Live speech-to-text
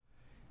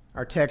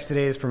Our text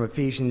today is from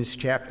Ephesians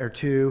chapter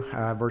 2,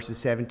 verses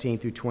 17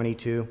 through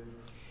 22.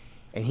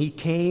 And he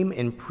came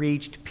and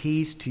preached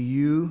peace to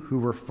you who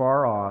were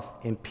far off,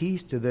 and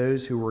peace to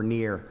those who were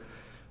near.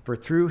 For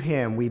through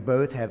him we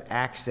both have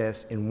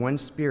access in one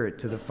spirit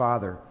to the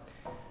Father.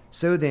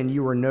 So then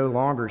you are no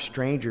longer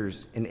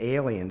strangers and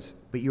aliens,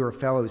 but you are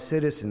fellow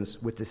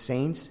citizens with the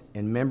saints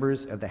and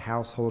members of the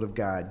household of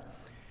God,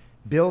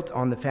 built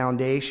on the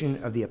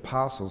foundation of the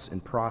apostles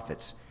and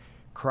prophets,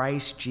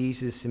 Christ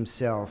Jesus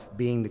himself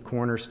being the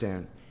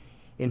cornerstone,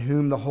 in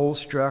whom the whole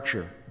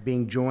structure,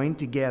 being joined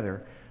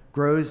together,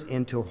 grows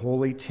into a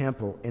holy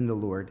temple in the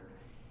Lord.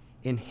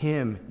 In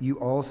him you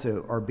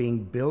also are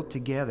being built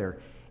together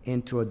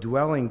into a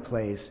dwelling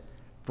place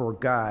for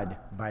God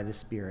by the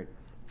Spirit.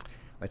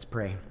 Let's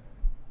pray.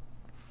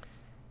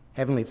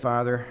 Heavenly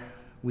Father,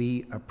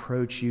 we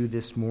approach you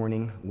this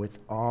morning with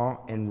awe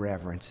and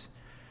reverence.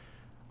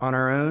 On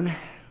our own,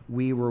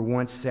 we were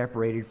once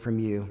separated from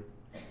you,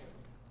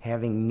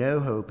 having no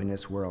hope in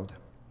this world.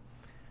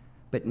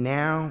 But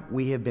now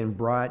we have been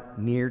brought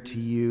near to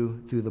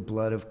you through the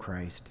blood of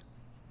Christ.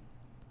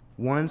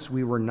 Once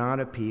we were not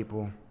a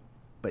people,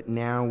 but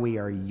now we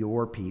are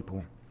your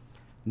people,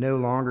 no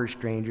longer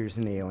strangers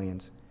and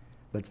aliens,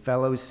 but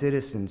fellow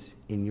citizens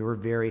in your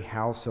very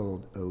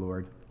household, O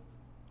Lord.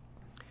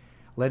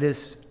 Let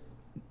us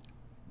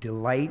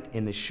delight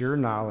in the sure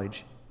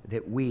knowledge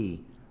that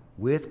we,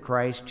 with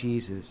Christ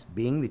Jesus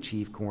being the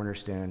chief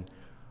cornerstone,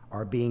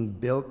 are being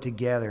built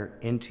together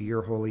into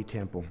your holy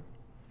temple.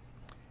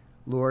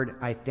 Lord,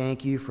 I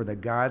thank you for the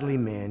godly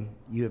men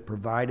you have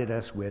provided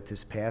us with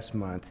this past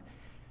month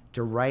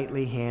to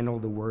rightly handle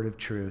the word of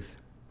truth.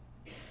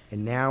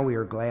 And now we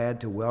are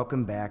glad to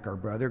welcome back our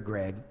brother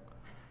Greg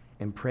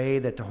and pray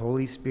that the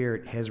Holy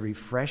Spirit has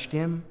refreshed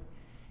him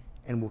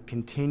and will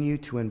continue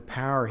to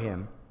empower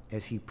him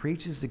as he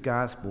preaches the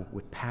gospel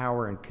with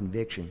power and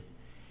conviction.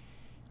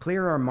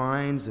 Clear our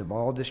minds of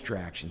all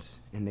distractions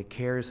and the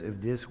cares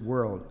of this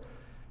world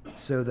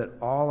so that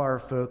all our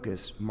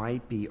focus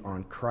might be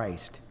on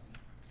Christ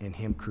and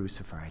him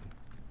crucified.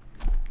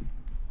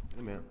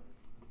 Amen.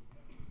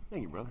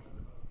 Thank you, brother.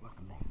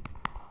 Welcome.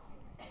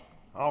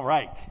 All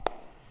right.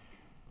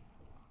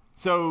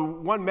 So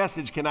one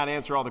message cannot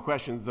answer all the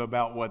questions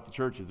about what the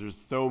church is. There's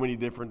so many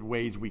different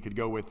ways we could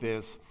go with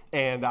this.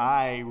 And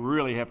I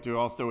really have to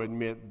also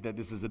admit that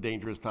this is a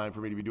dangerous time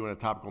for me to be doing a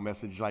topical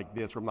message like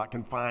this, where I'm not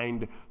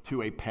confined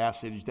to a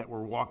passage that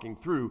we're walking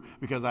through,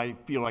 because I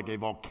feel like a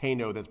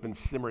volcano that's been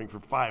simmering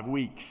for 5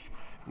 weeks.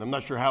 And I'm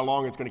not sure how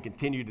long it's going to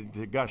continue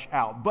to gush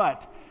out.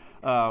 But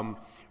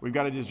we've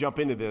got to just jump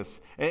into this.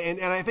 And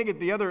I think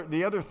the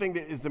other thing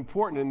that is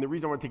important, and the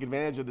reason I want to take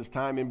advantage of this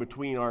time in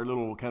between our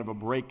little kind of a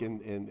break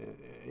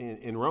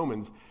in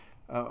Romans,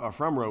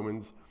 from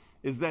Romans,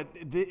 is that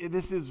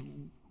this is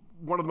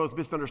one of the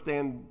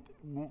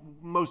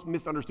most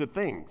misunderstood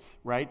things,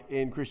 right,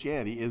 in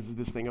Christianity, is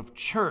this thing of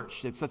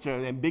church. It's such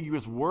an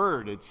ambiguous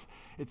word. It's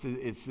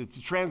a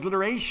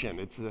transliteration.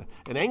 It's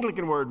an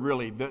Anglican word,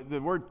 really.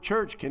 The word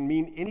church can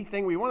mean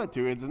anything we want it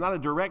to. It's not a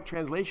direct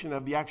translation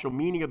of the actual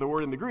meaning of the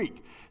word in the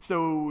Greek.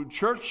 So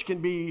church can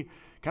be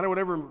kind of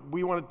whatever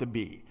we want it to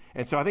be.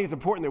 And so I think it's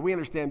important that we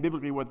understand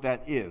biblically what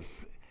that is.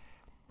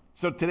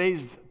 So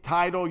today's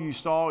title, you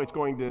saw, it's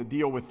going to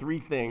deal with three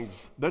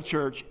things: the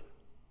church,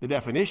 the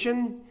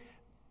definition,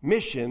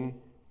 mission,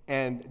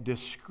 and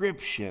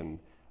description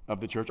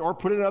of the church. Or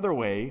put it another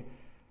way,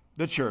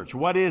 the church.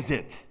 What is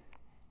it?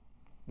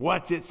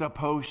 What's it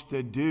supposed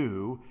to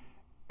do?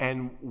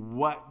 And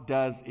what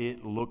does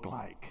it look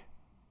like?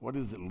 What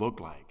does it look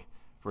like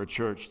for a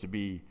church to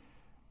be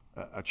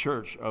a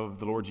church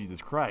of the Lord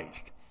Jesus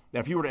Christ?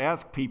 Now, if you were to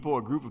ask people,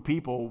 a group of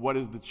people, what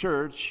is the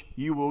church,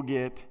 you will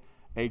get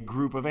a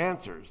group of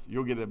answers.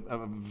 You'll get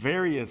a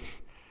various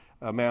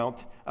amount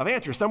of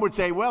answers. Some would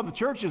say, well, the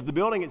church is the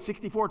building at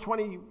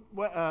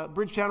 6420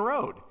 Bridgetown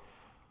Road.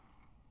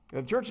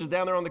 And the church is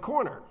down there on the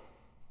corner.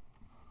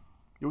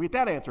 You'll get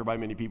that answer by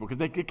many people because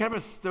they kind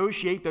of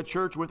associate the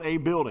church with a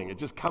building. It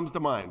just comes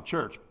to mind.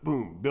 Church,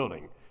 boom,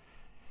 building.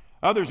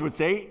 Others would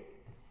say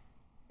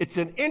it's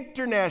an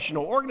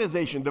international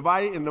organization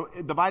divided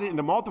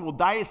into multiple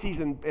dioceses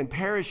and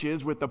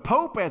parishes with the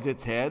Pope as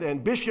its head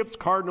and bishops,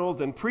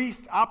 cardinals, and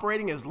priests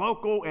operating as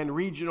local and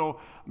regional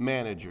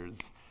managers.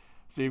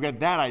 So you've got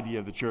that idea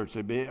of the church,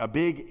 a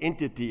big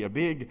entity, a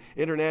big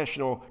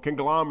international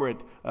conglomerate,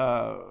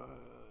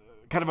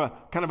 kind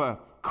of a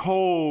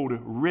cold,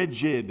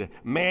 rigid,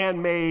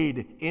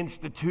 man-made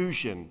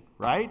institution,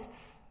 right?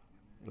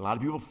 And a lot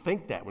of people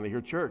think that when they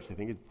hear church. They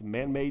think it's a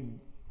man-made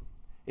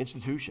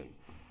institution.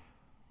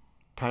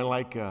 Kind of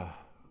like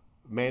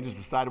man just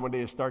decided one day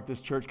to start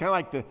this church. Kind of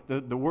like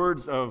the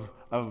words of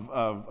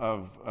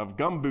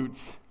Gumboots,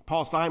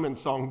 Paul Simon's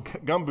song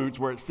Gumboots,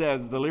 where it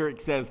says, the lyric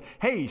says,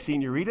 "Hey,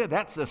 senorita,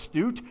 that's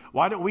astute.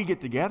 Why don't we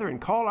get together and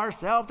call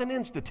ourselves an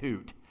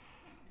institute?"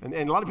 And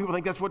a lot of people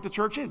think that's what the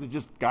church is. It's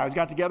just guys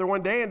got together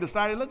one day and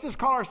decided, let's just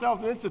call ourselves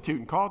an institute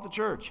and call it the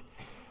church.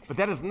 But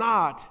that is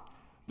not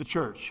the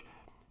church.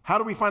 How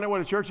do we find out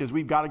what a church is?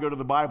 We've got to go to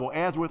the Bible.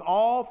 As with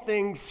all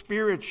things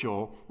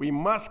spiritual, we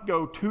must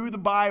go to the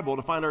Bible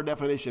to find our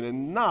definition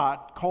and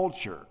not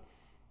culture.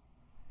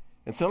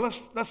 And so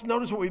let's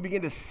notice what we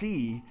begin to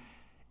see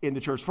in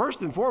the church.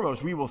 First and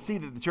foremost, we will see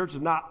that the church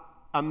is not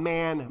a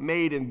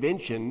man-made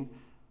invention.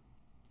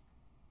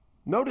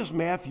 Notice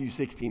Matthew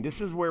 16. This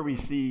is where we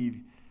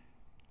see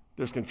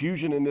there's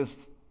confusion in this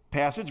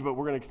passage, but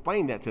we're going to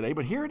explain that today.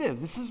 But here it is.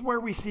 This is where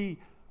we see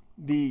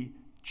the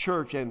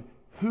church and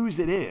whose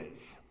it is.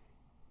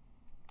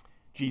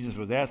 Jesus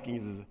was asking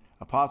his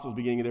apostles,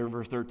 beginning there in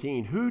verse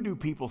 13, who do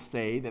people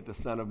say that the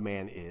Son of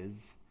Man is?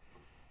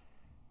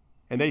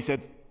 And they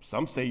said,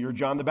 some say you're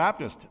John the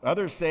Baptist.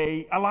 Others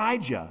say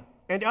Elijah.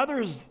 And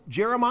others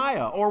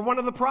Jeremiah or one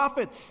of the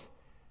prophets.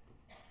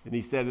 And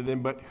he said to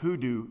them, but who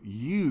do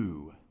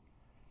you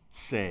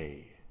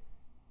say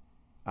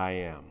I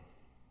am?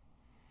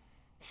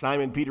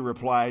 Simon Peter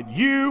replied,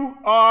 you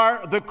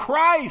are the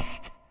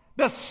Christ,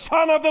 the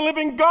Son of the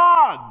living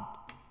God.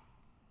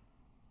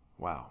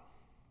 Wow.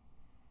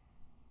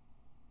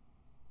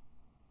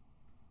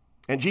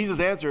 And Jesus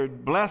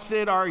answered,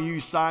 blessed are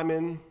you,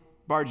 Simon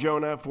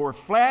Bar-Jonah, for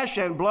flesh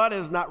and blood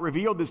has not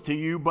revealed this to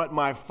you, but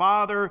my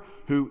Father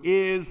who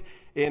is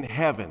in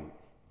heaven.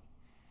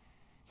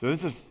 So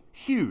this is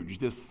huge,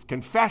 this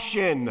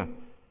confession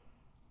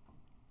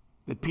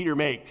that Peter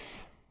makes.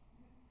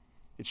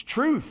 It's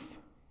truth.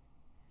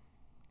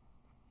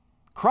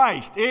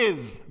 Christ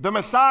is the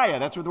Messiah.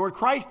 That's what the word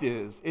Christ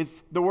is. It's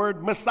the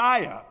word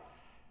Messiah.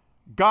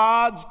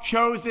 God's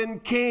chosen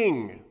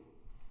king.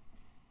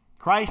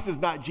 Christ is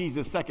not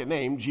Jesus' second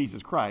name,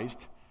 Jesus Christ.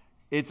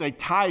 It's a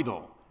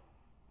title,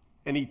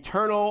 an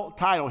eternal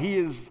title. He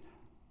is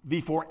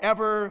the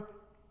forever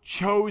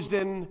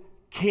chosen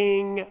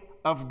King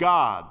of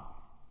God,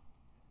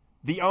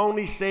 the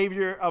only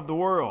Savior of the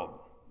world,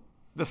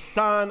 the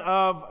Son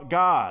of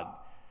God.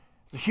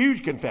 It's a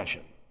huge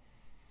confession.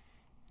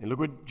 And look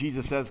what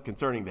Jesus says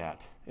concerning that.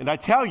 And I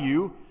tell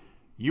you,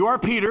 you are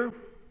Peter,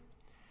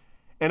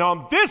 and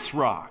on this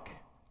rock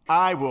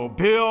I will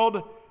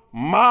build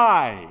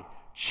my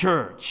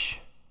church,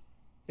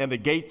 and the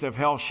gates of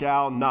hell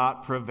shall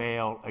not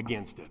prevail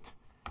against it.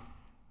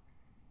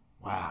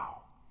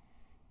 Wow.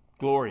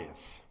 Glorious.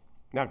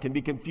 Now, it can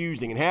be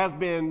confusing and has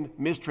been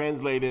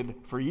mistranslated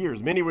for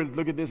years. Many would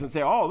look at this and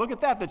say, oh, look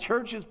at that. The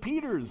church is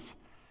Peter's.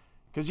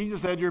 Because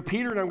Jesus said, you're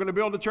Peter, and I'm going to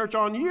build a church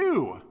on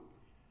you.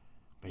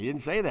 But he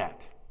didn't say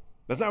that.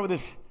 That's not what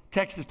this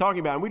text is talking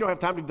about. And we don't have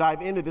time to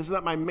dive into this. This is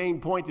not my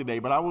main point today,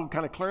 but I will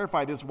kind of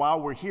clarify this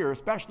while we're here,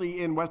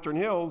 especially in Western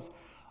Hills,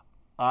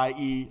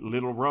 i.e.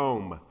 Little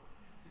Rome.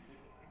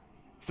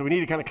 So we need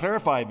to kind of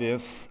clarify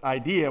this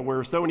idea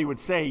where so many would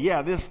say,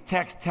 yeah, this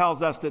text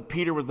tells us that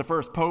Peter was the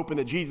first pope and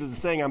that Jesus is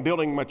saying, I'm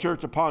building my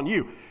church upon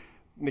you.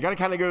 And you got to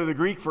kind of go to the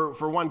Greek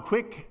for one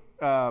quick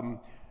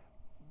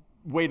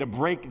way to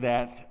break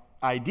that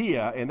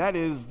idea, and that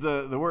is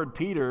the word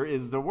Peter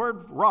is the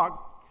word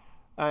rock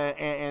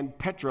and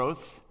Petros,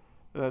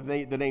 the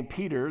name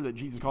Peter that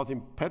Jesus calls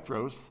him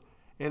Petros,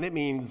 and it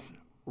means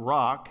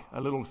rock,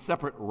 a little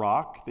separate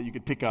rock that you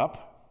could pick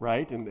up,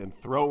 right, and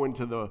throw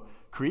into the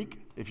creek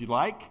if you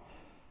like.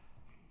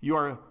 You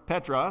are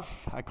Petros,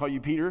 I call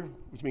you Peter,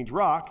 which means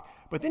rock.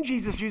 But then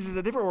Jesus uses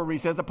a different word where he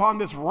says, upon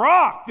this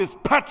rock, this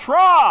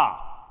Petra.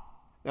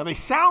 Now they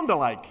sound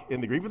alike in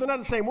the Greek, but they're not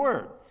the same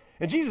word.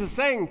 And Jesus is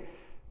saying,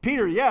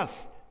 Peter, yes,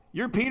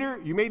 you're Peter,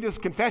 you made this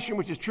confession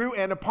which is true,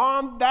 and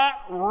upon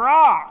that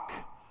rock,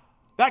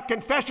 that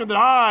confession that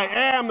I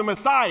am the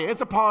Messiah,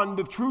 it's upon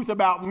the truth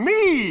about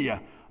me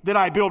that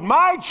I build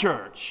my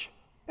church.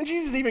 And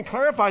Jesus even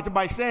clarifies it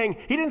by saying,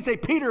 he didn't say,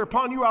 Peter,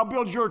 upon you I'll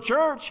build your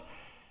church.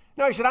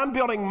 No, he said, I'm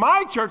building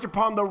my church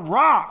upon the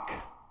rock.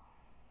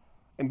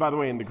 And by the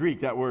way, in the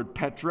Greek, that word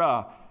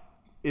Petra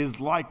is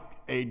like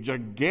a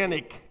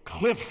gigantic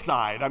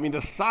cliffside. I mean,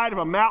 the side of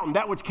a mountain,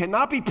 that which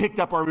cannot be picked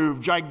up or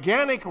moved.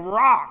 Gigantic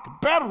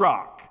rock,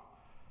 bedrock.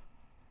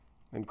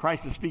 And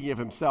Christ is speaking of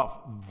himself,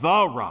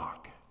 the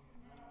rock.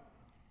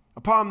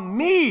 Upon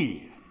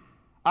me,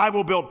 I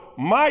will build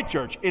my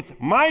church. It's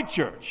my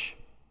church.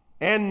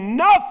 And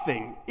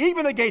nothing,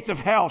 even the gates of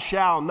hell,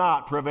 shall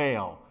not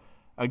prevail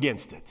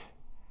against it.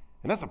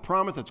 And that's a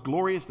promise that's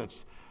glorious,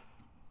 that's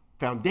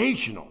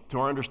foundational to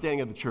our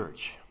understanding of the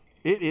church.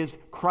 It is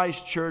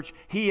Christ's church.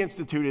 He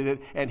instituted it,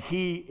 and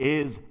he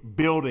is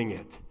building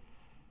it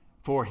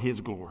for his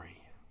glory.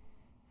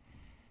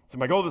 So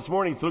my goal this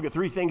morning is to look at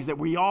three things that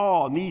we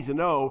all need to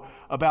know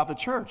about the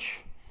church.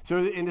 So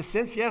in a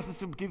sense, yes, this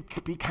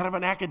could be kind of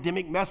an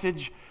academic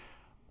message,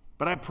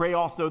 but I pray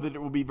also that it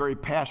will be very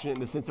passionate in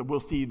the sense that we'll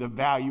see the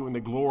value and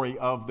the glory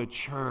of the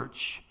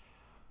church,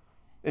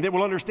 and that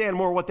we'll understand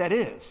more what that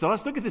is. So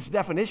let's look at this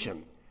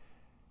definition,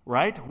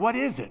 right? What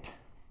is it?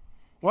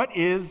 What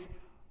is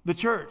the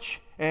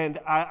church? And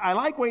I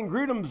like Wayne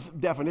Grudem's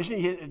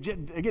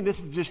definition. Again, this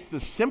is just the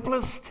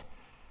simplest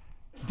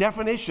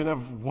definition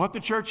of what the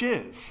church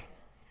is.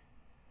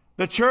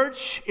 The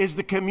church is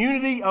the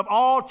community of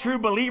all true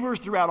believers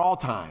throughout all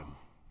time.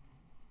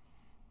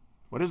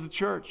 What is the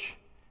church?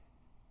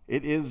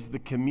 It is the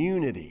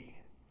community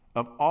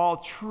of all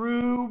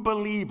true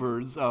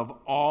believers of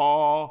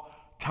all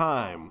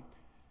time.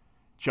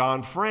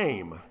 John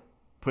Frame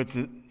puts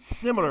it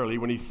similarly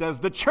when he says,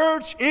 the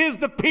church is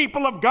the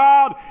people of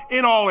God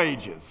in all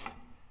ages.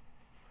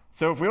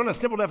 So if we want a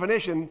simple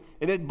definition,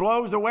 and it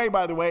blows away,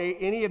 by the way,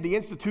 any of the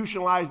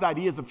institutionalized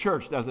ideas of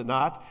church, does it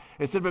not?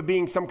 Instead of it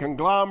being some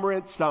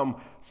conglomerate,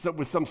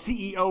 with some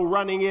CEO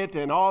running it,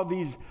 and all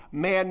these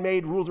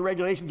man-made rules and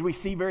regulations, we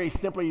see very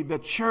simply the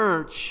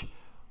church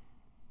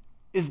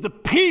is the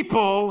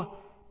people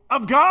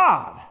of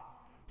God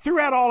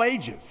throughout all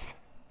ages.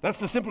 That's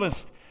the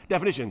simplest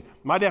definition.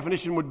 My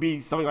definition would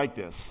be something like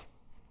this.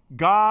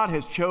 God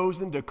has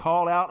chosen to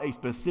call out a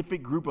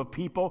specific group of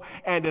people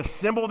and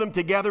assemble them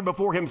together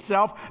before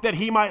himself that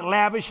he might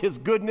lavish his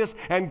goodness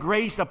and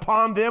grace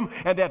upon them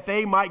and that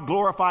they might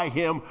glorify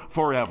him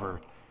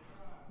forever.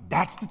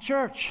 That's the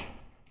church.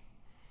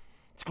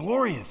 It's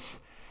glorious.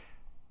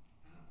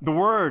 The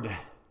word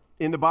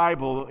in the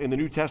Bible, in the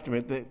New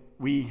Testament, that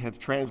we have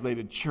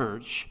translated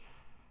church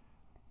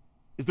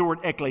is the word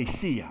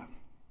ecclesia.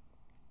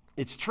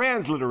 It's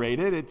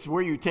transliterated. It's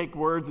where you take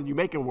words and you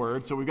make a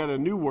word. So we've got a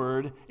new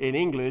word in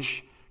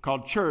English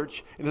called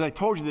church. And as I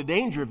told you, the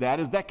danger of that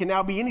is that can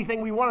now be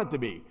anything we want it to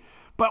be.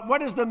 But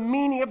what is the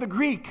meaning of the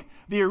Greek,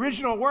 the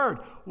original word?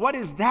 What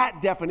is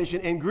that definition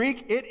in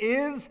Greek? It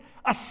is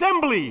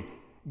assembly,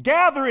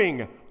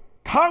 gathering,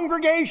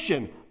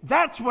 congregation.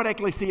 That's what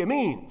ecclesia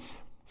means.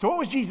 So what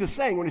was Jesus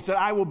saying when he said,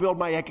 I will build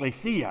my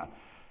ecclesia?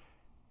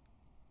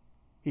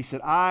 He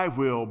said, I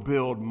will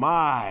build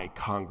my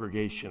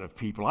congregation of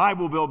people. I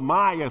will build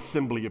my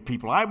assembly of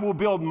people. I will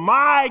build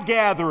my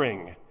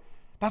gathering.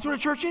 That's what a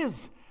church is.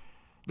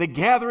 The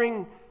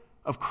gathering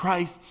of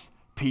Christ's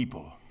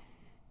people.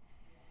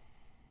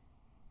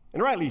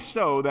 And rightly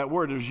so, that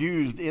word is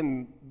used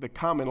in the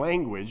common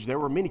language. There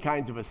were many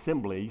kinds of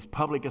assemblies,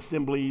 public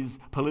assemblies,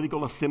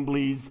 political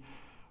assemblies,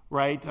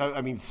 right? I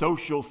mean,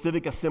 social,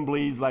 civic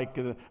assemblies like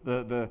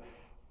the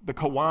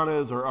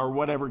Kiwanis or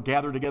whatever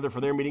gather together for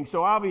their meetings.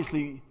 So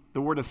obviously,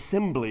 the word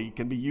assembly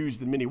can be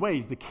used in many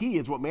ways. The key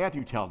is what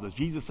Matthew tells us.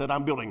 Jesus said,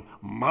 I'm building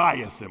my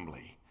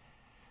assembly.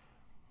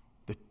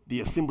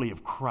 The assembly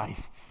of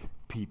Christ's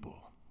people.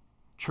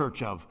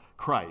 Church of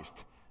Christ.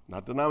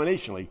 Not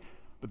denominationally,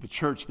 but the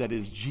church that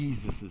is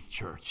Jesus'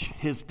 church.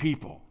 His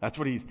people. That's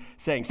what he's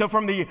saying. So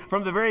from the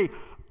very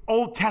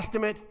Old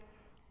Testament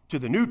to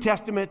the New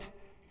Testament,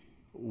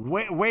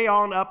 way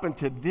on up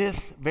into this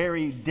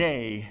very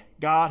day,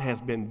 God has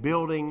been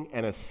building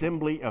an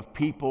assembly of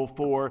people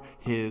for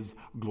his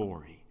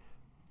glory.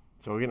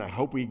 So again, I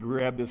hope we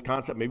grab this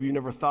concept. Maybe you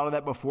never thought of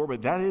that before,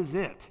 but that is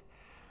it.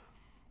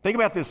 Think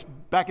about this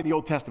back in the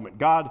Old Testament.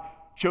 God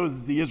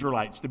chose the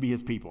Israelites to be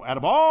his people. Out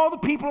of all the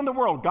people in the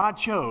world, God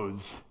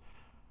chose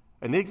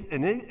an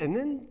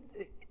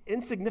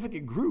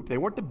insignificant group. They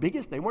weren't the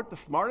biggest, they weren't the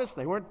smartest,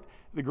 they weren't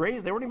the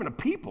greatest, they weren't even a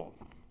people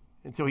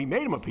until he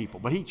made them a people.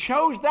 But he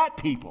chose that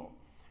people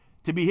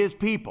to be his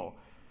people.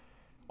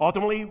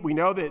 Ultimately, we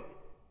know that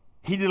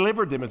he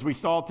delivered them, as we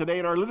saw today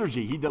in our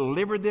liturgy. He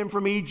delivered them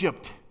from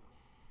Egypt,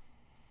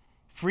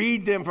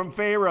 freed them from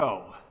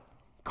Pharaoh,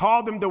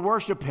 called them to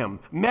worship him,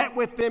 met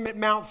with them at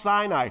Mount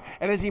Sinai.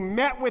 And as he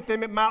met with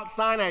them at Mount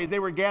Sinai, as they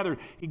were gathered,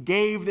 he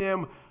gave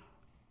them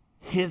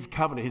his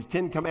covenant, his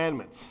 10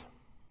 commandments.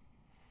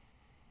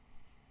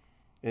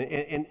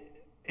 And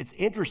it's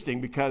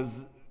interesting because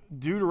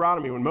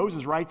Deuteronomy, when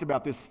Moses writes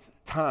about this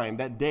time,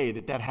 that day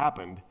that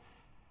happened,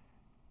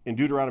 in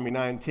Deuteronomy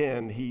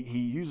 9:10, he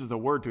uses a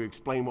word to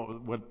explain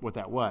what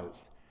that was.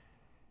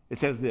 It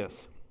says this,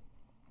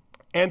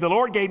 and the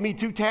Lord gave me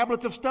 2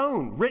 tablets of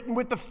stone, written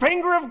with the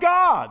finger of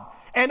God,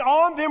 and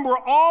on them were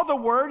all the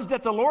words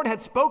that the Lord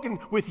had spoken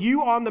with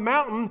you on the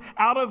mountain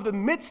out of the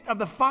midst of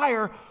the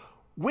fire.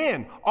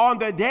 When? On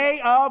the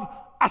day of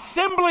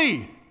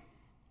assembly.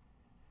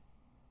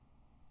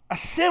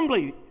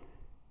 Assembly.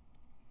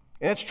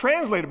 And it's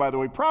translated, by the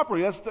way,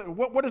 properly.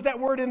 What is that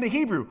word in the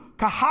Hebrew?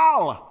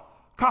 Kahal.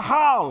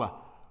 Kahal,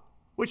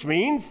 which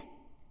means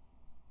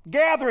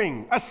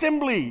gathering,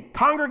 assembly,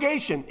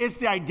 congregation. It's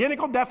the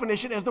identical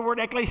definition as the word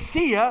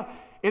ecclesia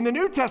in the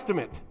New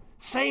Testament.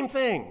 Same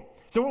thing.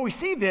 So what we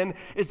see then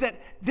is that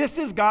this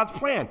is God's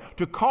plan,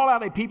 to call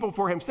out a people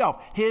for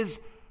himself, his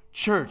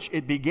church.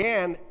 It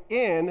began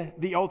in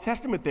the Old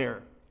Testament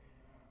there.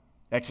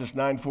 Exodus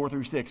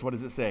 9:4-6, what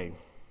does it say?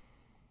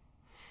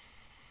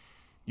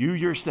 You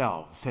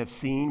yourselves have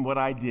seen what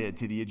I did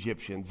to the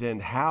Egyptians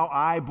and how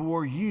I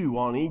bore you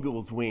on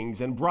eagle's wings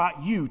and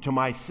brought you to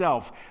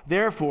myself.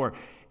 Therefore,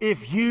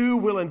 if you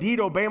will indeed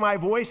obey my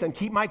voice and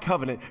keep my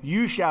covenant,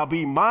 you shall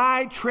be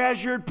my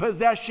treasured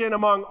possession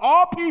among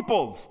all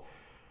peoples.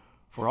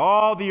 For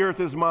all the earth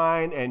is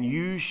mine, and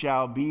you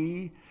shall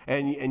be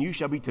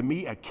to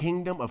me a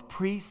kingdom of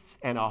priests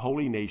and a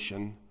holy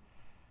nation.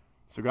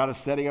 So God is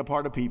setting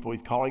apart a people.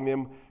 He's calling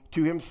them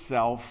to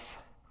himself.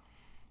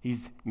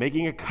 He's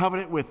making a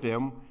covenant with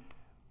them.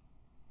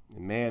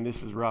 And man,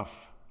 this is rough.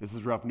 This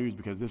is rough news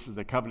because this is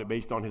a covenant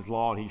based on his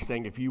law. And he's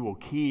saying, if you will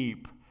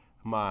keep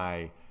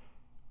my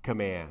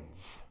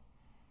commands,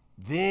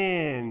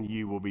 then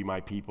you will be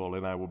my people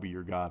and I will be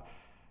your God.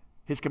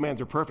 his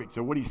commands are perfect.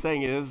 So what he's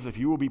saying is, if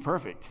you will be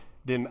perfect,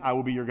 then I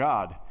will be your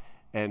God,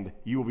 and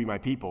you will be my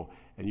people,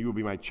 and you will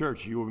be my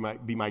church. You will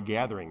be my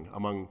gathering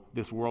among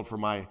this world for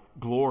my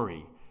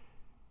glory.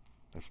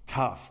 That's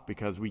tough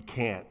because we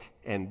can't,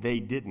 and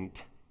they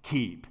didn't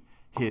keep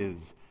his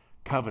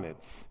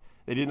covenants.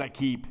 They did not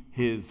keep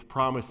his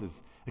promises.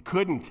 They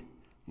couldn't,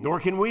 nor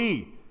can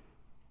we.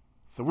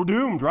 So we're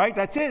doomed, right?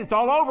 That's it. It's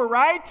all over,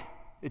 right?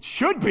 It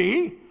should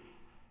be.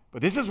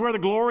 But this is where the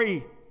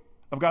glory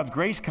of God's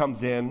grace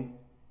comes in,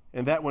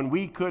 and that when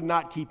we could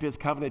not keep his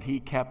covenant, he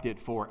kept it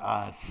for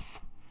us.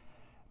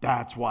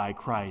 That's why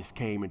Christ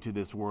came into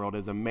this world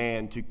as a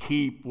man, to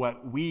keep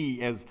what we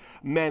as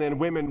men and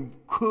women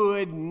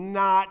could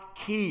not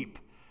keep.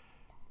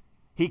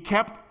 He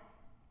kept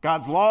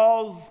God's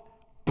laws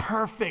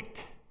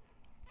perfect.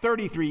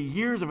 33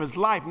 years of his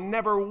life,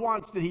 never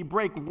once did he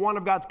break one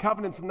of God's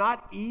covenants,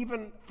 not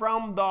even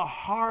from the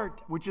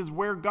heart, which is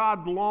where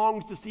God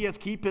longs to see us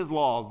keep his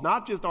laws,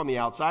 not just on the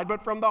outside,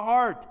 but from the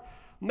heart.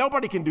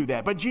 Nobody can do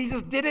that, but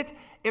Jesus did it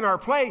in our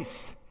place.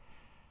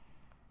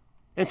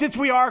 And since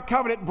we are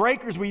covenant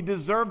breakers, we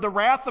deserve the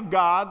wrath of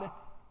God.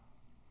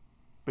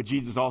 But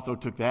Jesus also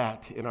took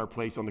that in our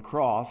place on the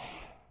cross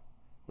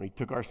when he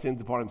took our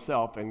sins upon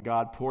himself, and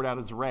God poured out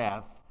his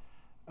wrath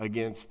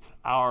against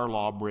our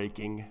law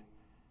breaking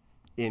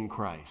in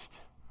Christ.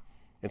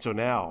 And so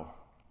now,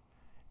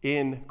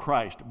 in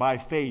Christ, by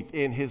faith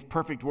in his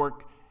perfect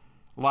work,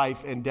 life,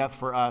 and death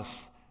for us,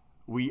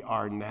 we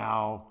are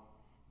now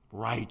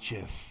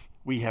righteous.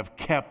 We have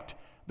kept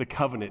the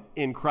covenant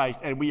in Christ,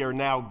 and we are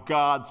now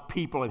God's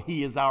people, and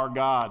he is our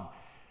God.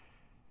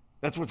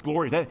 That's what's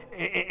glorious.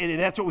 And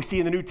that's what we see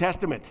in the New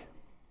Testament.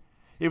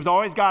 It was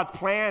always God's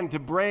plan to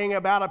bring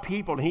about a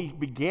people, and he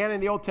began in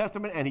the Old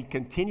Testament, and he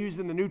continues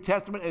in the New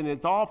Testament, and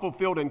it's all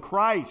fulfilled in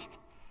Christ.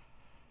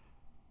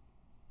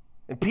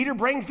 And Peter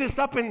brings this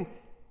up in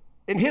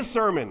his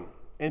sermon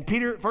in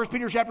 1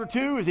 Peter chapter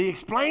 2 as he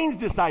explains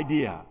this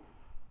idea.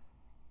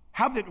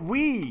 How that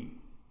we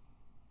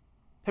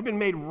have been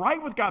made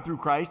right with God through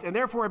Christ and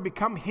therefore have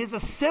become his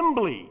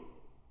assembly.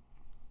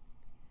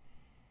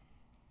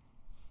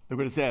 Look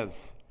what it says.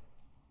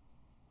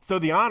 So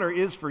the honor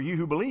is for you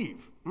who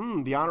believe.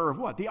 The honor of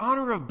what? The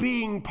honor of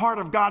being part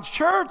of God's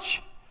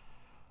church.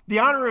 The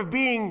honor of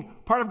being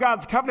part of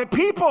God's covenant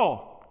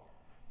people.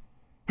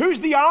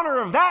 Who's the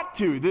honor of that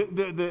to?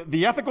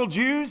 The ethical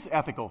Jews?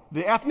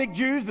 The ethnic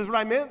Jews is what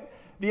I meant.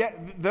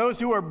 Those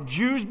who are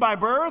Jews by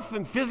birth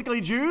and physically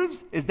Jews?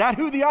 Is that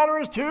who the honor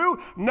is to?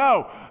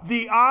 No.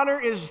 The honor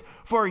is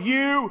for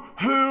you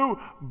who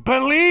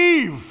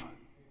believe.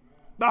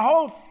 The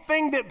whole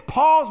thing that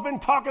Paul's been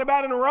talking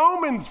about in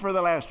Romans for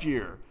the last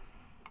year.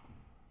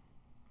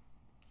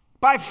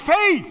 By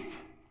faith,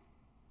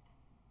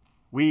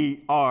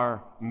 we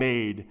are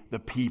made the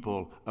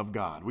people of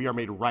God. We are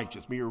made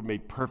righteous. We are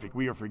made perfect.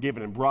 We are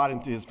forgiven and brought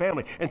into his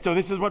family. And so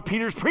this is what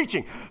Peter's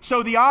preaching.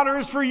 So the honor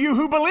is for you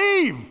who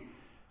believe,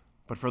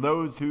 but for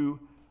those who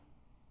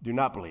do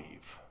not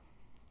believe.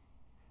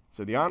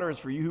 So the honor is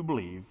for you who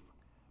believe,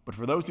 but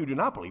for those who do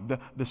not believe.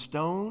 The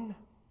stone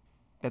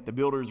that the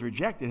builders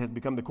rejected has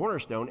become the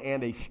cornerstone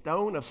and a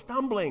stone of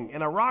stumbling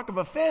and a rock of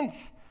offense.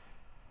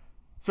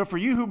 So for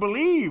you who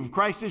believe,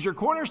 Christ is your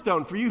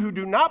cornerstone. For you who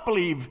do not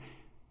believe,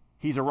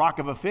 he's a rock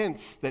of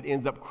offense that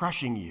ends up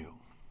crushing you.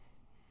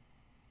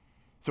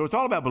 So it's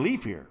all about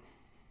belief here.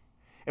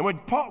 And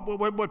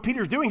what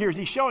Peter's doing here is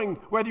he's showing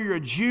whether you're a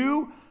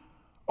Jew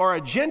or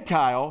a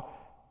Gentile,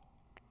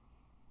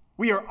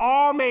 we are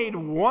all made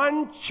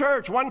one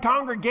church, one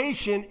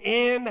congregation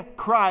in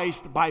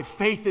Christ by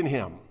faith in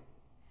him.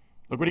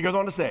 Look what he goes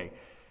on to say.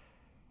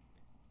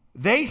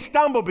 They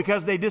stumble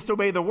because they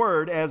disobey the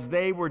word as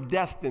they were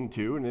destined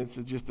to. And this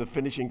is just the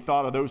finishing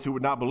thought of those who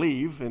would not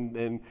believe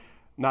and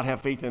not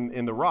have faith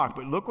in the rock.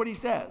 But look what he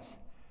says.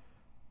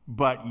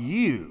 But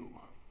you.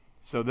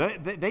 So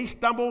they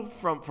stumble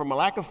from a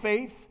lack of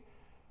faith.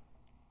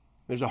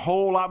 There's a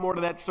whole lot more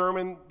to that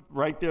sermon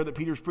right there that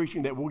Peter's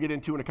preaching that we'll get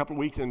into in a couple of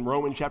weeks in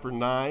Romans chapter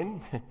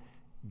 9.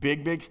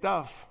 Big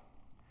stuff.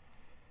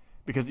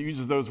 Because it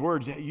uses those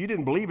words, you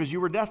didn't believe as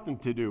you were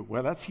destined to do.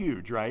 Well, that's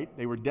huge, right?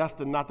 They were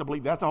destined not to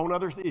believe. That's a whole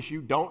other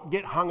issue. Don't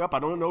get hung up. I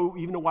don't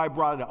even know why I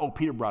brought it up. Oh,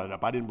 Peter brought it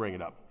up. I didn't bring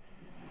it up.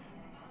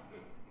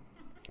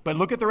 But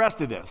look at the rest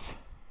of this.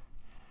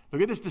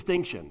 Look at this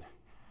distinction.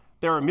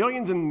 There are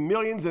millions and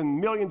millions and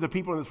millions of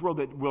people in this world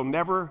that will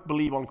never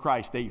believe on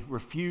Christ. They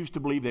refuse to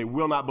believe. They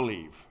will not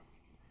believe.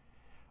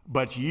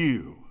 But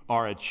you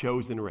are a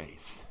chosen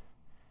race,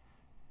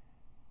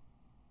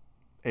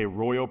 a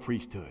royal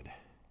priesthood,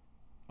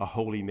 a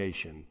holy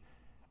nation,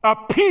 a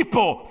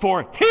people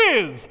for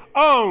his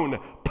own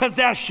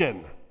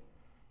possession.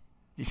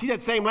 You see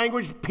that same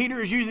language?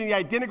 Peter is using the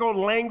identical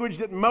language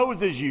that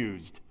Moses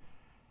used.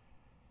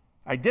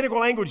 Identical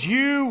language.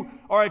 You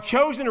are a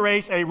chosen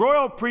race, a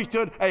royal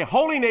priesthood, a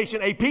holy nation,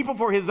 a people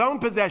for his own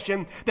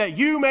possession, that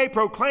you may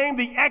proclaim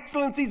the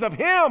excellencies of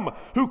him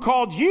who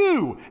called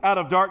you out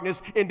of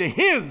darkness into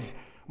his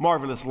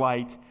marvelous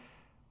light.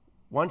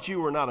 Once you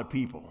were not a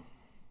people,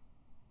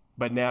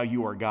 but now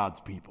you are God's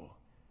people.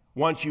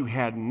 Once you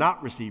had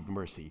not received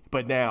mercy,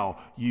 but now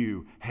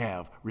you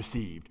have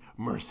received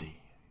mercy.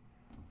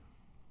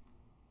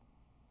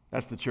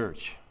 That's the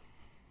church.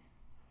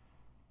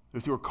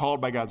 Those who are called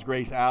by God's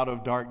grace out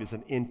of darkness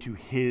and into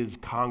his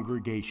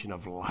congregation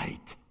of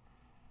light,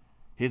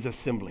 his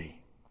assembly.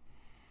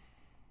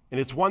 And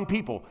it's one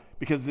people,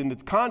 because in the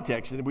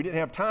context, and we didn't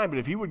have time, but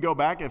if you would go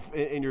back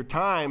in your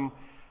time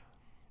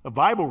of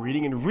Bible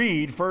reading and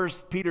read 1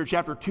 Peter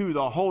chapter 2,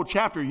 the whole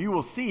chapter, you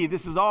will see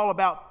this is all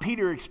about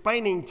Peter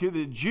explaining to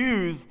the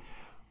Jews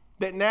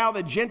that now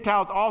the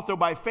Gentiles also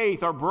by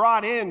faith are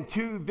brought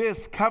into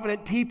this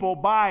covenant people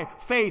by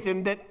faith,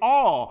 and that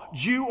all,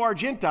 Jew or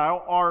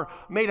Gentile, are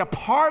made a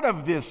part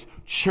of this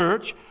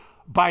church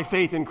by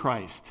faith in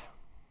Christ.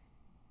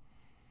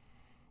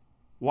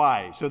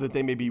 Why? So that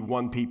they may be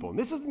one people. And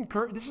this is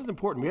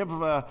important. We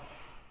have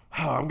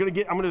I'm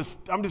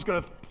just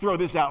going to throw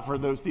this out for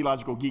those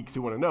theological geeks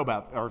who want to know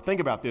about or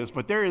think about this,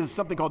 but there is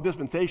something called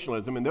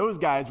dispensationalism, and those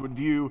guys would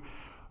view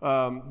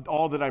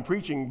all that I'm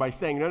preaching by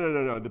saying,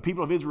 no. The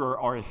people of Israel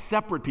are a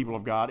separate people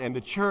of God, and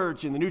the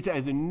church in the New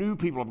Testament is a new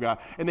people of God.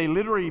 And they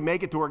literally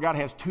make it to where God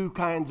has two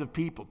kinds of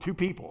people,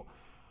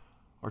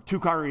 or two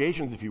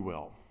congregations, if you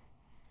will.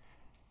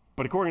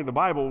 But according to the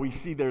Bible, we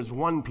see there's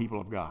one people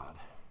of God.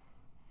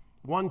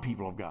 One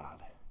people of God.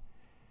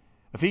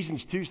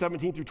 Ephesians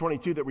 2:17 through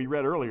 22 that we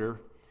read earlier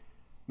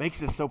makes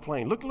this so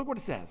plain. Look what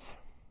it says.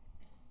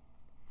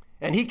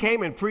 And he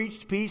came and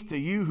preached peace to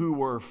you who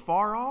were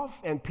far off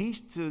and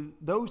peace to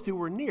those who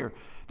were near.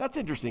 That's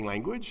interesting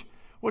language.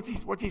 What's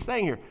he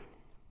saying here?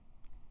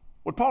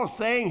 What Paul is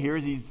saying here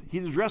is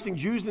he's addressing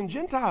Jews and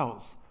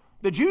Gentiles.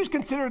 The Jews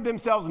considered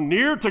themselves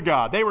near to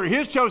God. They were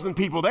his chosen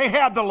people. They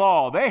had the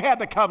law. They had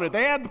the covenant.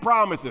 They had the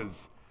promises.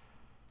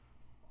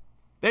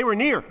 They were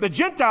near. The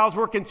Gentiles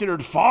were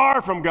considered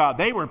far from God.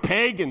 They were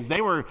pagans.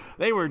 They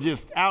were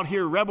just out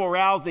here rebel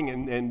rousing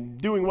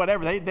and doing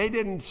whatever. They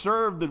didn't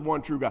serve the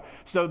one true God.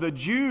 So the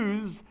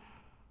Jews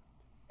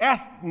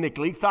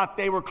ethnically thought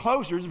they were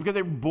closer just because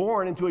they were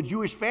born into a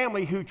Jewish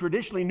family who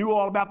traditionally knew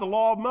all about the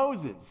law of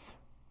Moses.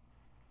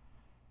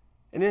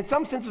 And in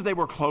some senses they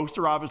were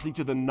closer, obviously,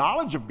 to the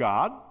knowledge of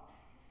God.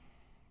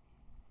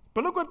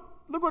 But look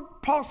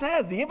what Paul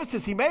says. The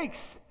emphasis he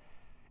makes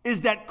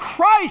is that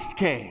Christ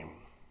came.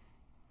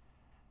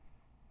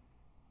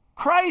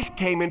 Christ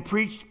came and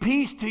preached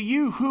peace to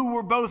you who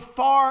were both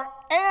far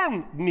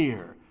and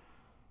near.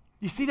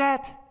 You see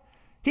that?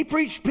 He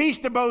preached peace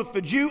to both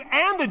the Jew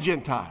and the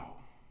Gentile.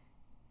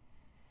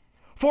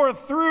 For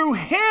through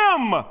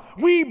him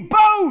we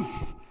both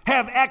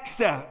have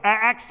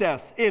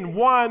access in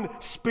one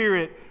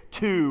Spirit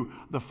to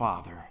the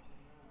Father.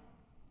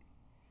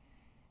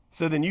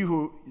 So then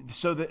you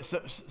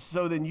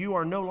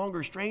are no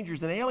longer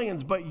strangers and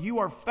aliens, but you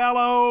are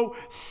fellow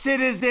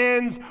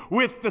citizens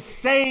with the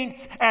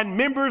saints and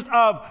members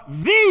of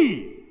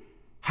the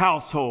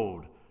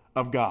household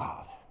of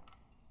God.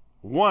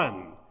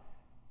 One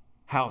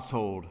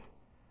household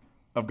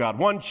of God,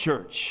 one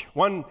church,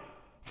 one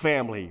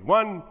family,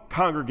 one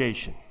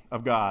congregation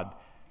of God,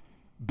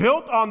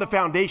 built on the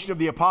foundation of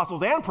the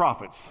apostles and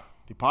prophets.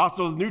 The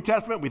apostles, New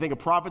Testament, we think of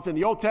prophets in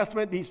the Old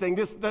Testament. He's saying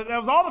that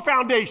was all the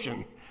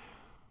foundation.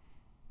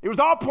 It was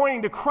all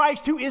pointing to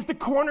Christ, who is the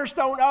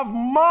cornerstone of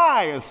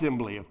my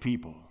assembly of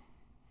people.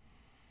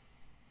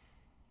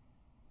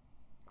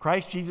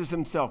 Christ Jesus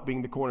himself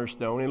being the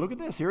cornerstone. And look at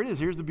this. Here it is.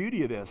 Here's the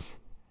beauty of this.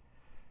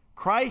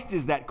 Christ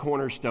is that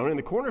cornerstone. And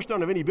the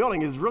cornerstone of any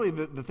building is really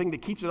the thing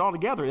that keeps it all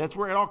together. That's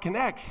where it all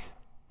connects.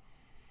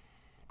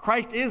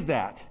 Christ is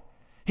that.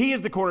 He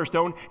is the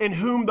cornerstone in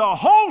whom the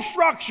whole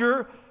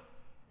structure,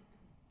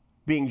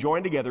 being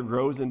joined together,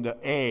 grows into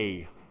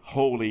a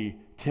holy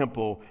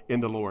temple in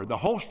the Lord. The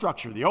whole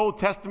structure, the Old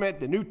Testament,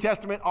 the New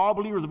Testament, all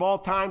believers of all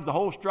times, the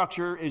whole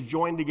structure is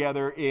joined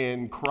together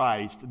in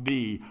Christ,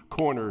 the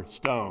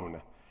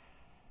cornerstone.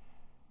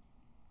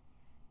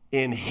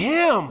 In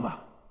him,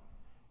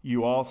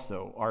 you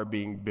also are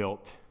being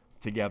built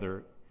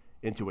together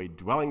into a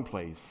dwelling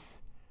place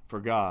for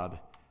God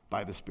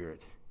by the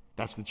Spirit.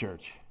 That's the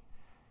church.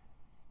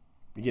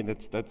 Again,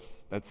 that's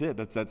it.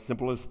 That's that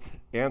simplest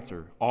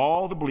answer.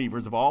 All the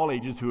believers of all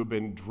ages who have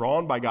been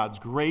drawn by God's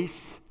grace,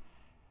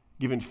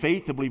 given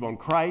faith to believe on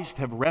Christ,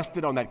 have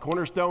rested on that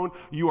cornerstone.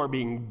 You are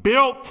being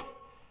built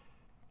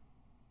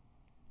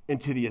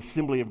into the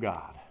assembly of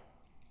God,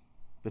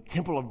 the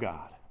temple of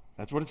God.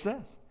 That's what it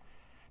says.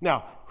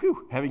 Now,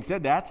 having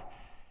said that,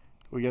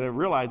 we got to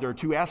realize there are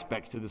two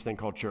aspects to this thing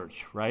called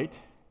church, right?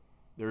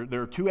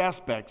 There are two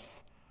aspects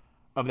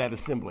of that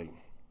assembly.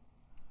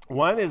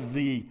 One is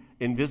the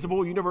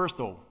invisible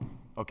universal,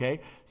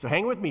 okay? So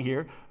hang with me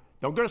here.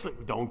 Don't go to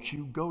sleep. Don't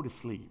you go to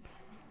sleep.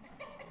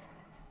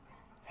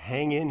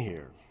 Hang in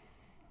here.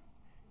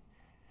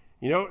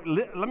 You know,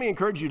 let me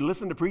encourage you to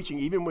listen to preaching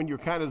even when you're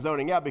kind of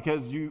zoning out,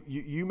 because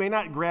you may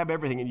not grab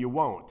everything, and you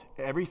won't.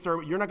 Every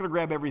sermon, you're not going to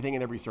grab everything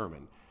in every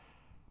sermon,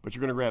 but you're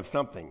going to grab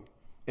something.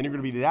 And you're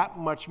going to be that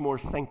much more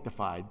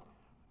sanctified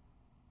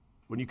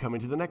when you come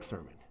into the next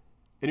sermon.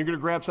 And you're going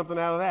to grab something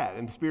out of that,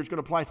 and the Spirit's going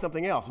to apply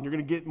something else, and you're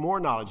going to get more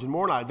knowledge and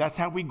more knowledge. That's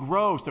how we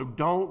grow, so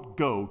don't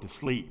go to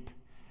sleep.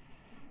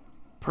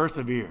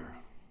 Persevere.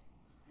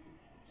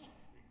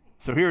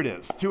 So here it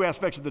is, two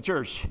aspects of the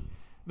church.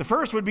 The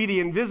first would be the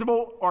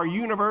invisible or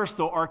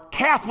universal or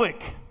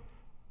Catholic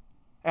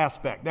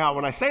aspect. Now,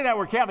 when I say that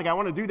word Catholic, I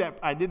want to do that.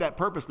 I did that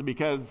purposely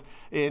because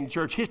in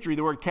church history,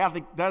 the word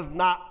Catholic does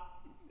not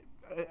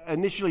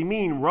initially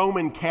mean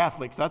Roman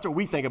Catholics. That's what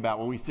we think about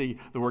when we see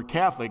the word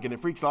Catholic, and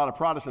it freaks a lot of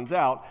Protestants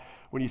out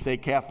when you say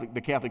Catholic, the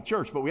Catholic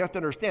Church. But we have to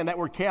understand that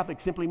word Catholic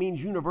simply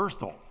means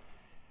universal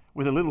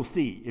with a little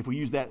c, if we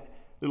use that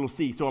little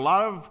c. So a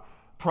lot of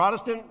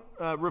Protestant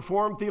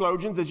Reformed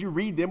theologians, as you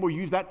read them, will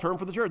use that term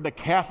for the church, the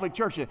Catholic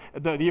Church.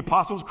 The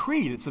Apostles'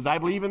 Creed, it says, I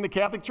believe in the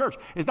Catholic Church.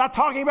 It's not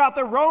talking about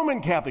the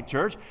Roman Catholic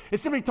Church.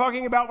 It's simply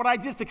talking about what I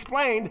just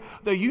explained,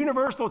 the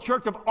universal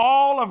church of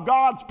all of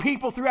God's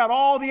people throughout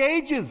all the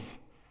ages.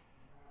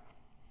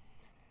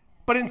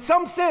 But in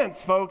some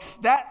sense, folks,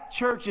 that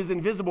church is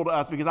invisible to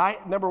us because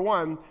number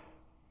one,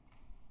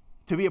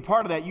 to be a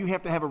part of that, you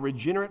have to have a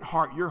regenerate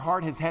heart. Your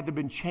heart has had to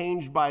been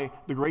changed by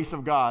the grace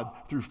of God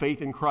through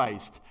faith in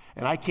Christ.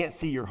 And I can't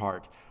see your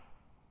heart.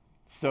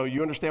 So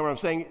you understand what I'm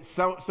saying?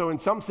 So in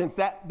some sense,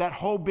 that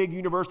whole big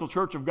universal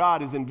church of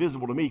God is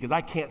invisible to me because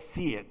I can't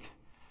see it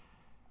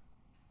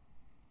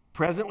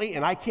presently.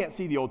 And I can't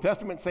see the Old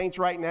Testament saints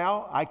right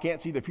now. I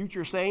can't see the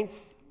future saints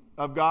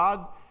of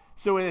God.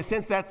 So in a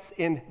sense, that's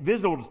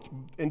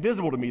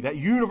invisible to me, that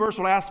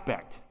universal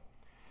aspect.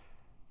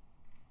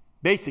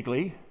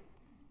 Basically,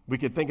 we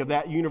could think of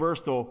that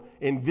universal,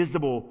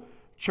 invisible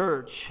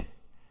church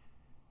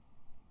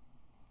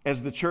as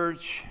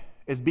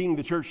being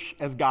the church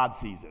as God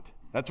sees it.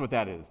 That's what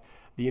that is.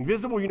 The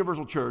invisible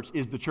universal church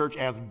is the church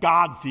as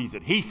God sees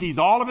it. He sees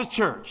all of his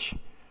church.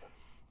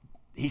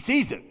 He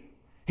sees it.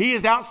 He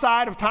is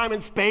outside of time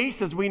and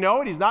space as we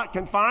know it. He's not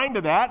confined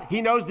to that.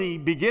 He knows the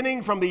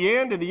beginning from the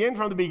end and the end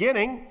from the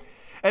beginning.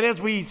 And as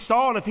we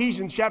saw in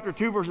Ephesians chapter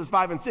 2, verses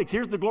 5 and 6,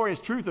 here's the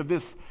glorious truth of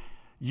this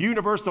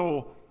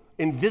universal,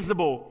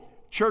 invisible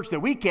church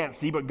that we can't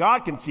see, but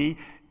God can see.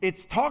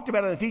 It's talked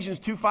about in Ephesians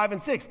 2, 5,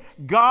 and 6.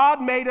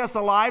 God made us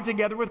alive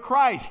together with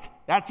Christ.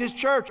 That's his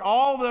church.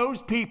 All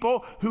those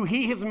people who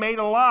he has made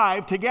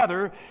alive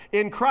together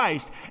in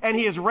Christ. And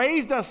he has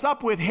raised us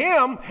up with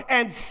him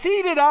and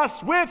seated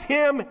us with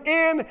him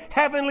in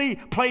heavenly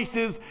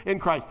places in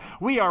Christ.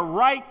 We are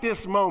right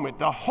this moment,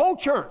 the whole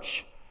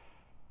church,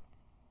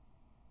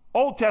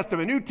 Old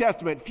Testament, New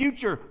Testament,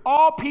 future,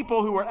 all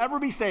people who will ever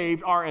be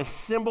saved are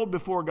assembled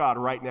before God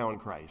right now in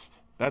Christ.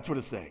 That's what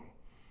it's saying.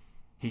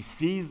 He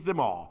sees them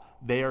all.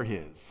 They are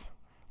his.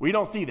 We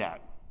don't see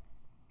that.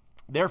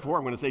 Therefore,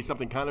 I'm going to say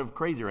something kind of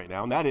crazy right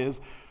now, and that is,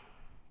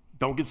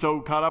 don't get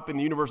so caught up in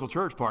the universal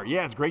church part.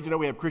 Yeah, it's great to know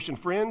we have Christian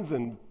friends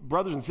and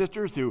brothers and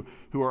sisters who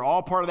are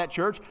all part of that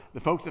church.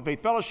 The folks at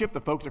Faith Fellowship, the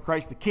folks at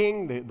Christ the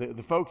King,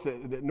 the folks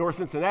at North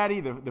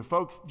Cincinnati, the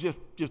folks just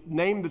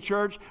name the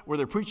church where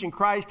they're preaching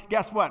Christ.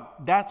 Guess what?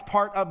 That's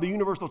part of the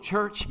universal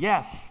church,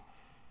 yes.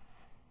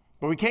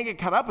 But we can't get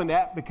caught up in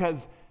that because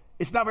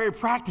it's not very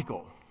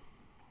practical.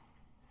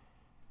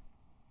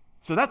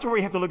 So that's where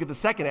we have to look at the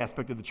second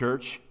aspect of the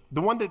church, the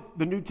one that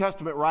the New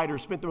Testament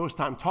writers spent the most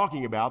time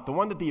talking about, the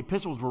one that the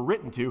epistles were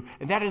written to,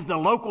 and that is the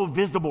local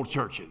visible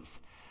churches,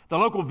 the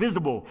local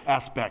visible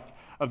aspect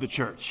of the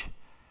church,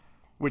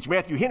 which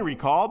Matthew Henry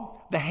called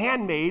the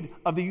handmaid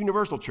of the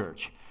universal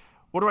church.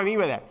 What do I mean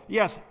by that?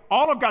 Yes,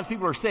 all of God's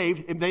people are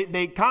saved, and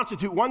they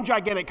constitute one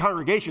gigantic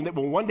congregation that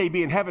will one day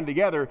be in heaven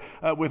together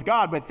with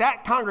God, but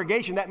that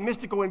congregation, that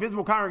mystical,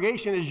 invisible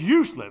congregation is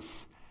useless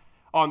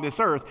on this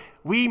earth.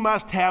 We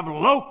must have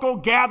local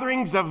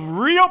gatherings of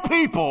real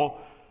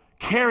people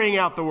carrying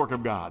out the work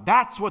of God.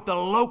 That's what the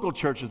local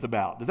church is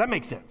about. Does that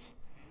make sense?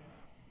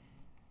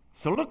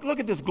 So look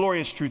at this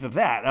glorious truth of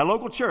that. A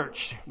local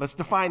church. Let's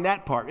define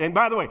that part. And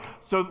by the way,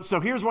 so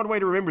here's one way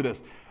to remember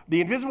this. The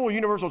invisible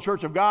universal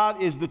church of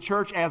God is the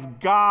church as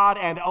God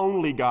and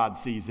only God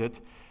sees it.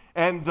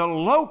 And the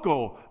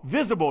local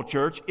visible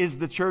church is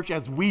the church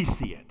as we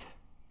see it.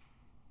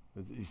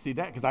 You see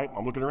that? Because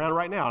I'm looking around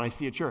right now and I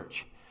see a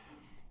church.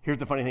 Here's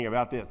the funny thing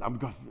about this.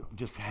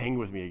 Just hang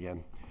with me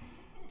again.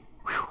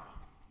 Whew.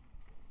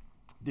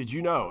 Did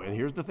you know, and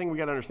here's the thing we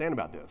got to understand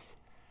about this.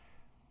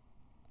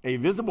 A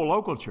visible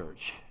local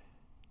church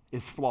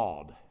is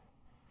flawed.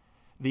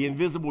 The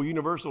invisible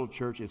universal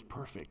church is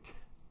perfect.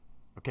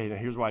 Okay, now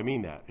here's why I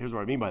mean that. Here's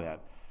what I mean by that.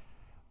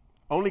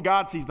 Only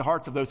God sees the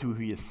hearts of those who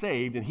he has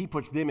saved, and he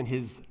puts them in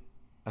his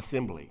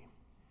assembly.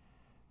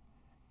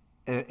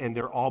 And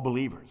they're all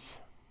believers.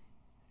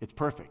 It's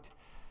perfect.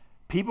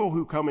 People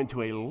who come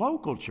into a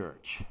local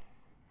church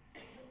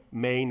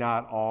may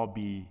not all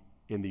be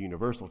in the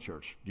universal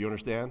church. Do you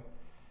understand?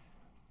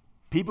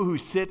 People who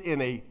sit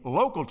in a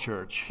local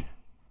church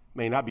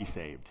may not be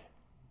saved.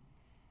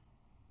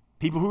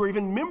 People who are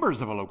even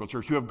members of a local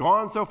church, who have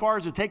gone so far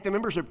as to take the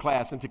membership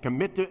class and to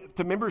commit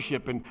to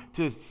membership and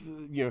to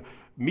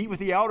meet with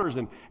the elders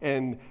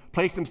and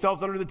place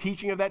themselves under the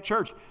teaching of that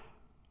church,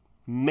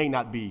 may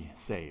not be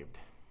saved.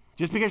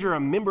 Just because you're a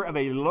member of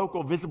a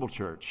local visible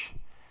church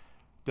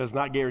does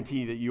not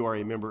guarantee that you are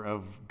a member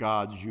of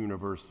God's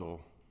universal,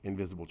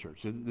 invisible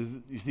church.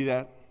 You see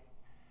that?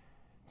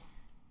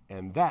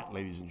 And that,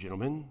 ladies and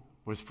gentlemen,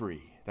 was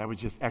free. That was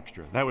just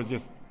extra. That was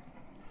just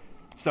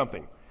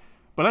something.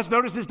 But let's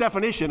notice this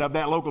definition of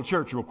that local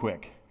church real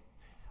quick.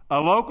 A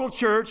local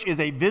church is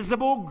a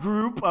visible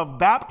group of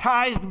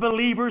baptized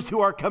believers who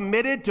are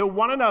committed to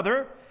one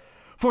another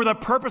for the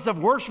purpose of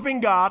worshiping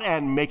God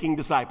and making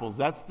disciples.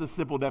 That's the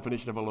simple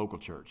definition of a local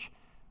church.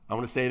 I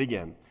want to say it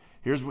again.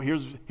 Here's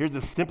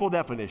the simple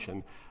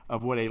definition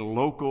of what a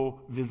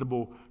local,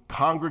 visible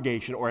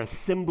congregation or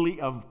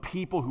assembly of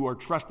people who are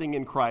trusting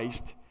in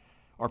Christ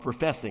or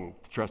professing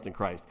to trust in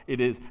Christ. It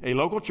is a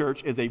local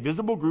church is a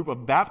visible group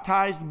of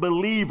baptized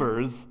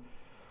believers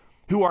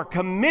who are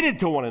committed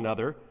to one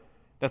another.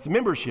 That's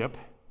membership,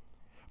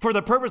 for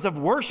the purpose of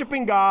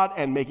worshiping God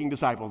and making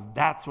disciples.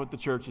 That's what the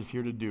church is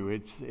here to do.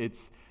 It's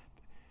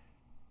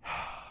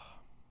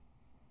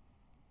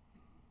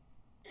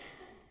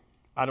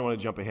I don't want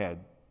to jump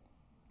ahead,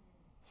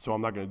 so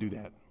I'm not going to do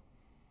that.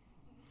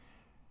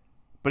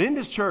 But in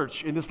this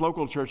church, in this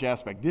local church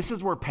aspect, this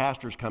is where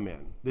pastors come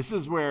in. This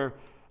is where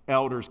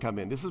elders come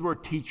in. This is where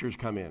teachers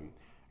come in.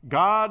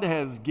 God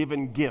has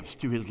given gifts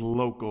to his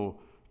local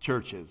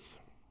churches.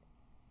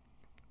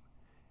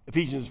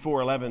 Ephesians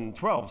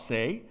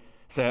 4:11-12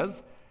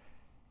 says,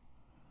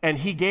 and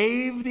he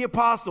gave the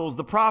apostles,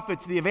 the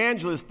prophets, the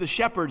evangelists, the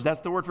shepherds, that's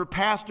the word for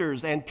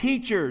pastors, and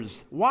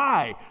teachers.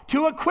 Why?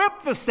 To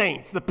equip the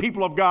saints, the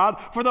people of God,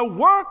 for the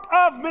work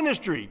of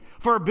ministry,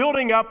 for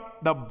building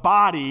up the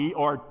body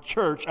or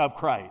church of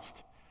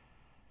Christ.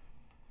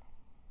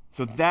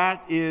 So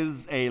that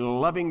is a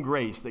loving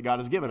grace that God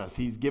has given us.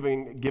 He's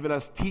given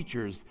us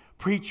teachers,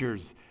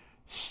 preachers,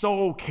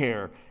 soul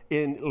care,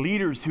 and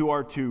leaders who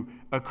are to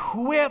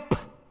equip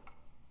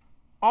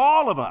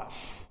all of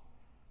us.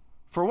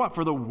 For what?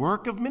 For the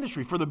work of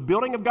ministry, for the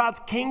building of God's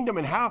kingdom.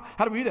 And how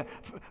do we do that?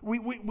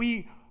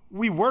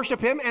 We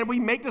worship him and we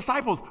make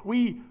disciples.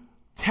 We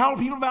tell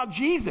people about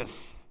Jesus.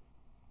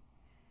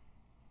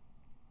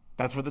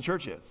 That's what the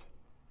church is.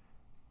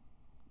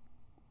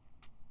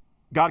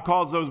 God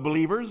calls those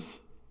believers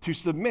to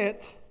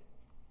submit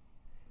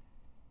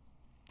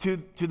to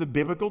the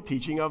biblical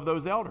teaching of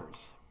those elders.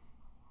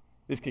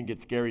 This can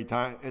get scary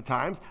at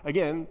times.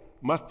 Again,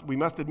 we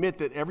must admit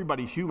that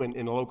everybody's human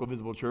in a local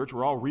visible church.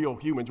 We're all real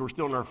humans. We're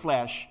still in our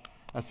flesh.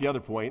 That's the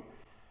other point.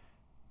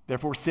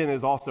 Therefore, sin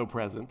is also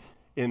present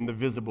in the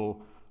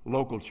visible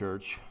local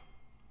church.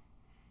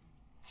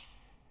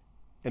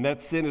 And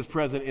that sin is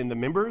present in the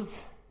members,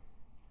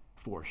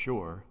 for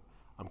sure.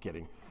 I'm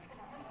kidding.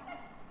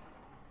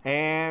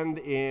 And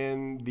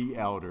in the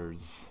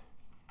elders.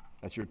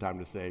 That's your time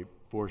to say,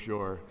 for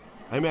sure.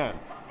 Amen.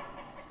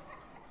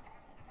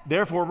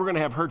 Therefore, we're going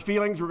to have hurt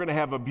feelings. We're going to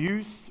have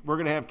abuse. We're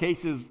going to have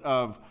cases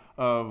of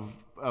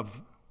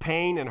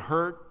pain and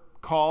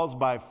hurt caused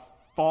by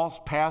false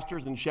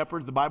pastors and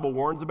shepherds. The Bible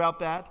warns about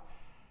that.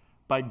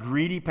 By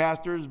greedy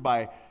pastors,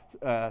 by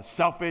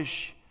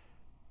selfish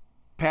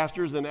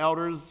pastors and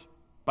elders,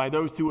 by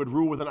those who would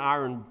rule with an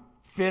iron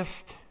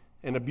fist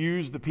and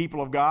abuse the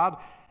people of God.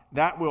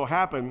 That will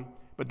happen,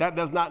 but that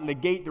does not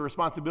negate the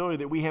responsibility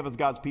that we have as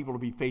God's people to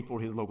be faithful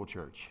to his local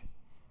church.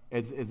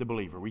 As a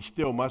believer, we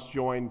still must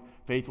join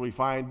faithfully,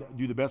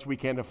 do the best we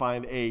can to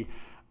find an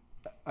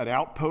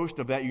outpost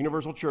of that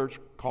universal church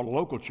called a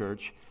local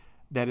church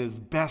that is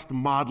best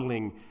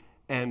modeling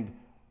and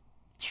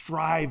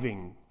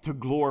striving to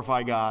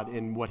glorify God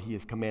in what he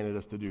has commanded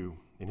us to do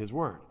in his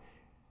word.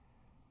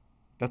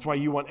 That's why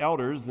you want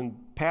elders and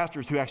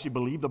pastors who actually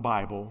believe the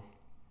Bible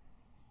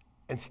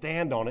and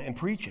stand on it and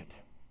preach it.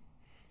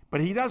 But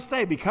he does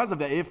say, because of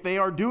that, if they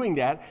are doing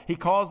that, he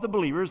calls the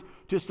believers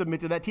to submit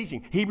to that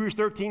teaching. Hebrews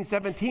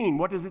 13:17,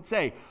 what does it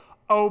say?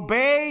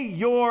 Obey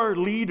your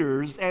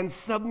leaders and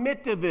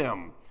submit to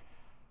them.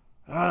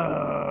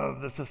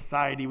 The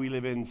society we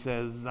live in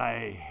says,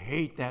 I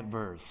hate that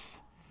verse.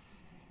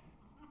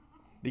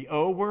 The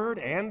O word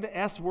and the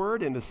S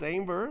word in the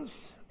same verse.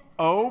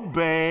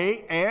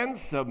 Obey and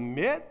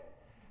submit.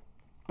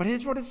 But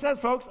here's what it says,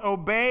 folks.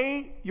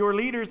 Obey your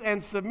leaders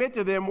and submit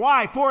to them.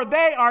 Why? For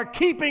they are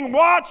keeping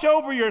watch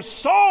over your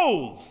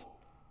souls.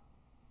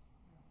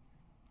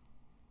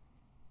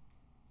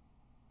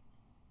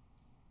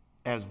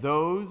 As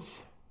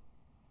those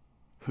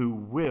who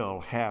will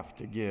have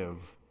to give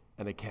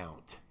an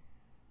account.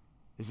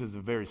 This is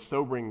a very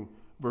sobering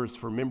verse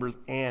for members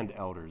and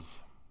elders.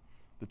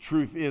 The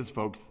truth is,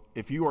 folks,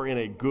 if you are in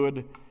a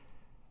good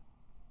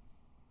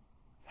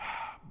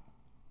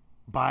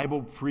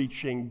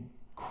Bible-preaching,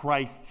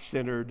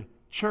 Christ-centered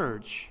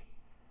church,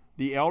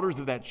 the elders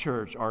of that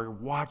church are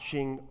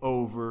watching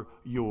over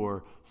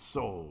your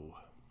soul.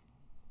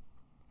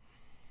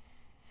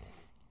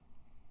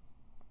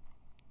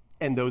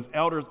 And those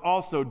elders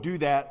also do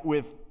that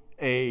with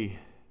a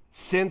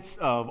sense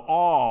of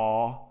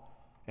awe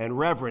and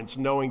reverence,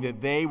 knowing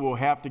that they will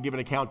have to give an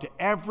account to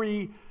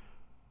every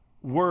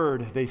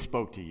word they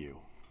spoke to you.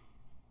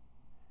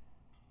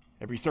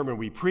 Every sermon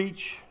we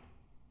preach,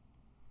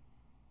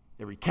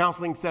 every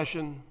counseling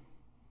session,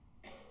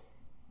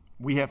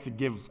 we have to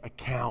give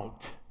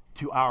account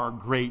to our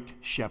great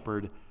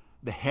shepherd,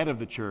 the head of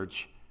the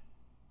church,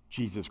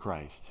 Jesus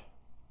Christ.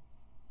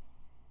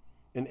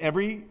 And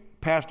every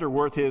pastor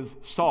worth his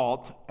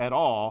salt at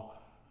all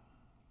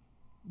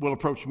will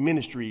approach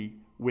ministry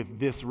with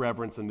this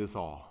reverence and this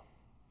awe.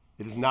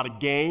 It is not a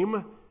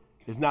game.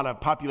 It's not a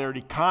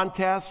popularity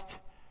contest.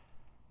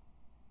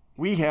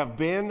 We have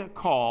been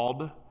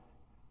called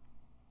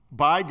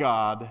by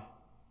God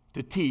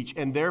to teach,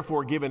 and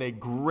therefore given a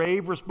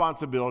grave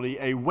responsibility,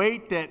 a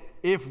weight that,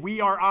 if we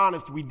are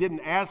honest, we didn't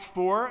ask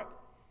for.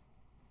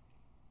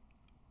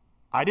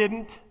 I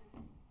didn't.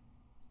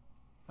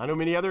 I know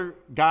many other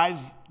guys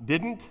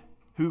didn't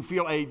who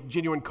feel a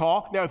genuine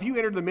call. Now, if you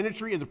enter the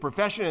ministry as a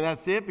profession and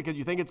that's it because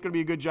you think it's going to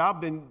be a good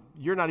job, then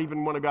you're not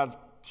even one of God's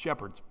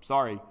shepherds.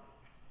 Sorry.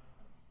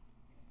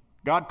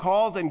 God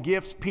calls and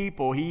gifts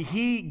people.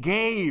 He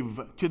gave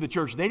to the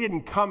church. They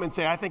didn't come and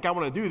say, I think I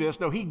want to do this.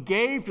 No, he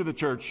gave to the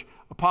church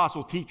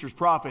apostles, teachers,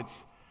 prophets,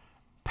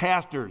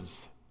 pastors.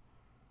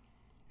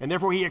 And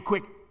therefore he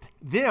equipped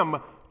them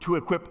to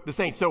equip the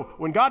saints. So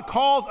when God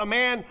calls a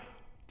man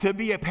to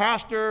be a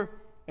pastor,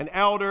 an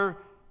elder,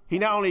 he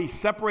not only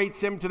separates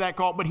him to that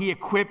call, but he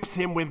equips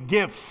him with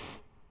gifts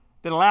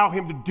that allow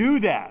him to do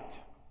that.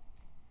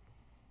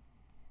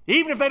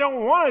 Even if they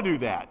don't want to do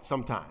that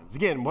sometimes.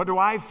 Again, what do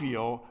I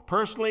feel?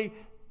 Personally,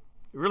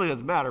 it really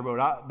doesn't matter.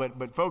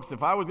 But folks,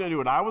 if I was going to do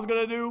what I was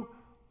going to do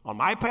on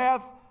my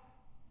path,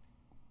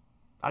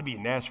 I'd be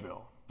in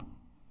Nashville.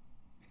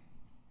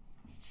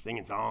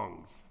 Singing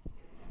songs.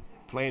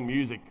 Playing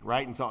music,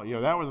 writing songs.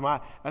 That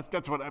was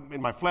that's what,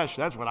 in my flesh,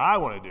 that's what I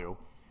want to do.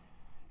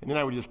 And then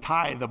I would just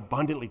tithe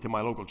abundantly to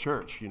my local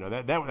church.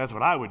 That's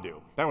what I would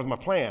do. That was my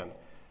plan.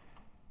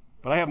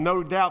 But I have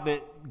no doubt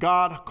that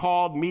God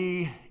called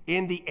me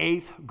in the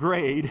 8th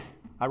grade.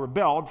 I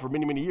rebelled for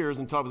many, many years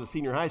until I was a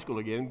senior in high school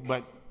again,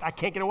 but I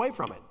can't get away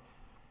from it.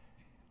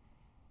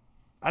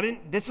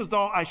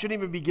 I shouldn't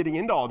even be getting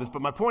into all this,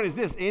 but my point is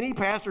this: any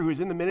pastor who is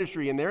in the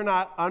ministry and they're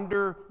not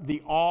under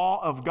the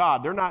awe of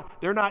God,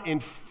 they're not in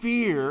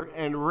fear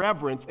and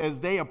reverence as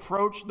they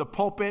approach the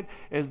pulpit,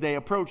 as they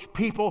approach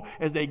people,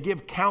 as they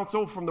give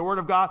counsel from the Word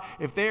of God,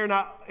 if they are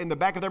not in the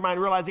back of their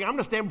mind realizing, I'm going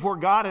to stand before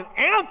God and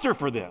answer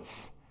for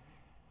this,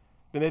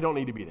 then they don't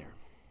need to be there.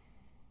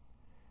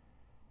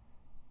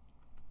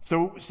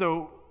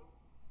 So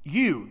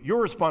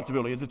your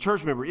responsibility as a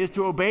church member is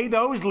to obey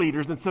those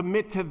leaders and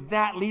submit to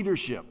that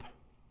leadership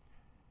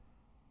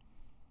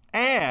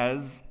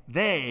as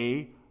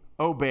they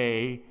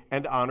obey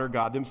and honor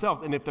God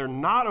themselves. And if they're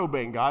not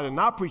obeying God and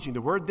not preaching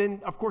the word,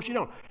 then of course you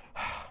don't.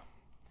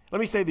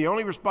 Let me say the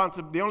only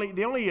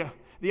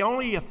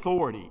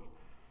authority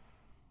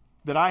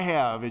that I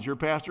have as your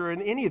pastor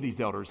and any of these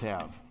elders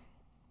have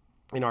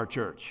in our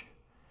church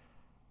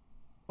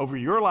over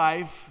your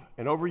life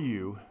and over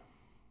you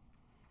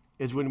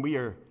is when we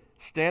are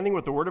standing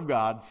with the Word of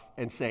God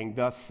and saying,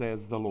 thus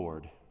says the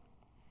Lord.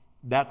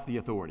 That's the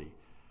authority.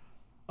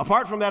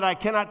 Apart from that, I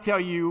cannot tell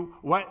you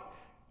what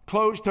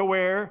clothes to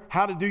wear,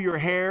 how to do your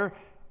hair,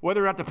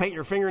 whether or not to paint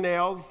your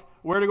fingernails,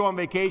 where to go on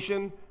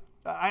vacation.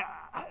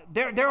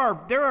 There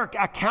are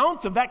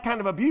accounts of that kind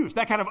of abuse,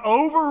 that kind of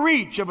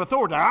overreach of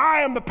authority.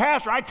 I am the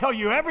pastor. I tell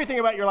you everything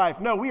about your life.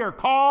 No, we are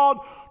called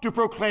to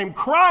proclaim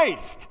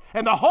Christ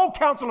and the whole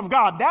counsel of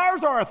God.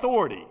 There's our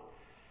authority.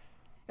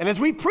 And as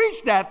we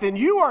preach that, then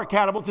you are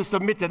accountable to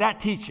submit to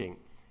that teaching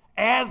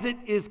as it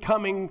is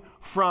coming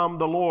from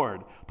the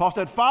Lord. Paul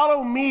said,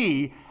 follow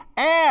me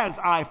as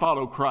I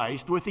follow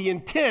Christ, with the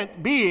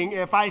intent being,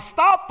 if I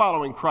stop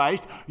following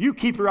Christ, you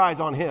keep your eyes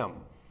on him.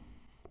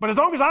 But as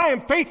long as I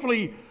am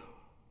faithfully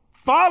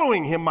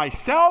following him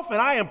myself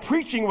and I am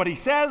preaching what he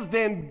says,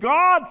 then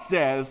God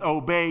says,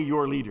 obey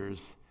your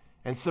leaders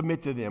and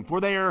submit to them, for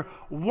they are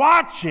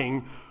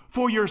watching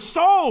for your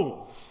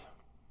souls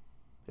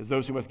as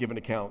those who must give an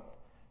account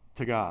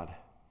to God.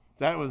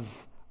 That was,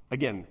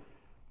 again,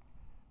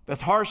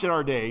 that's harsh in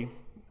our day.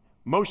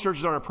 Most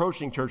churches aren't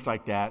approaching church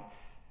like that,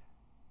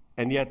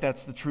 and yet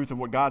that's the truth of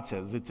what God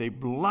says. It's a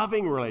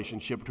loving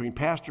relationship between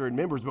pastor and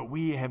members, but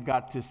we have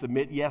got to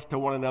submit, yes, to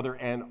one another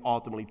and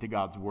ultimately to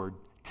God's word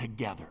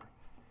together.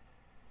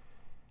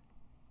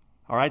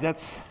 All right,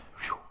 that's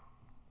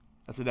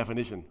the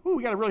definition. Ooh,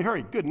 we got to really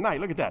hurry. Good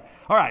night. Look at that.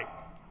 All right,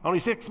 only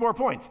 6 more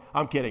points.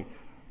 I'm kidding.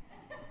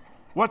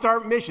 What's our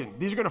mission?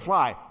 These are going to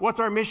fly.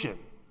 What's our mission?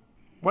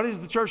 What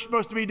is the church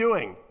supposed to be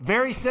doing?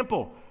 Very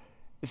simple.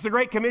 It's the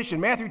Great Commission,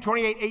 Matthew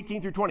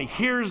 28:18-20.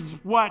 Here's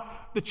what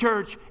the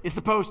church is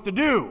supposed to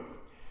do.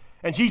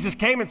 And Jesus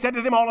came and said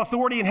to them, all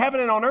authority in heaven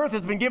and on earth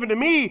has been given to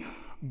me.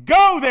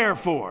 Go,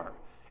 therefore,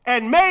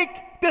 and make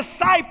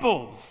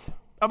disciples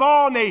of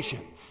all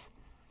nations.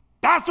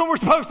 That's what we're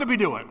supposed to be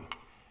doing.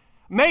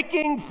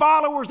 Making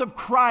followers of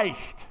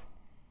Christ.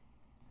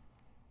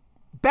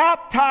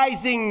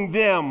 Baptizing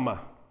them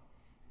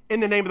in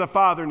the name of the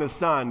Father and the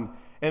Son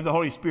and the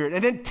Holy Spirit,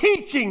 and then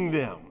teaching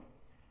them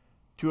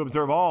to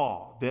observe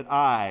all that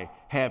I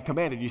have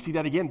commanded. You see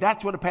that again?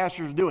 That's what a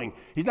pastor is doing.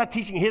 He's not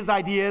teaching his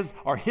ideas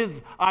or his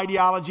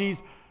ideologies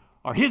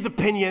or his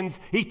opinions.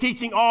 He's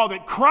teaching all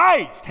that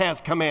Christ has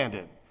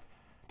commanded.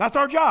 That's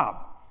our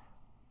job.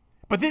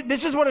 But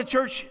this is what a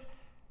church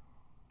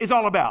is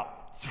all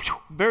about.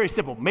 Very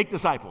simple. Make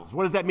disciples.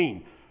 What does that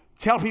mean?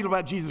 Tell people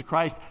about Jesus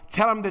Christ.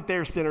 Tell them that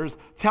they're sinners.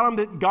 Tell them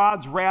that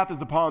God's wrath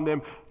is upon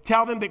them.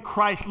 Tell them that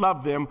Christ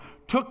loved them,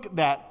 took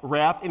that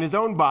wrath in his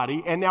own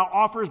body, and now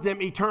offers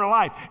them eternal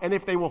life. And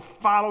if they will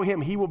follow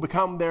him, he will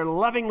become their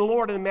loving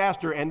Lord and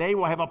Master, and they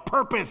will have a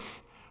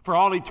purpose for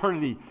all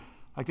eternity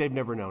like they've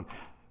never known.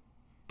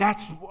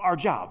 That's our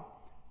job.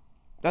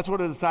 That's what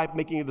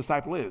making a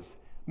disciple is.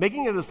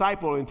 Making a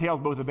disciple entails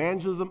both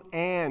evangelism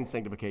and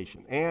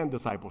sanctification and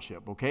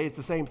discipleship, okay? It's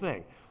the same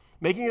thing.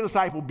 Making a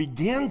disciple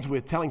begins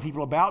with telling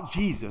people about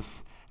Jesus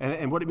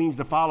and what it means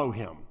to follow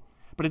him.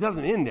 But it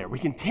doesn't end there. We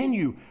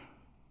continue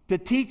to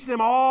teach them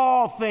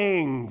all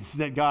things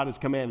that God has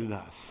commanded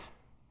us.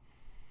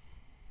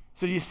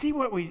 So do you see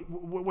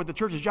what the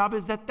church's job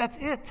is? That's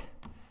it.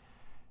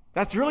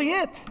 That's really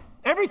it.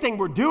 Everything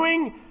we're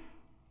doing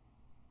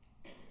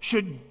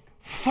should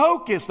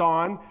focus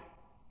on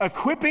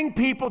equipping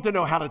people to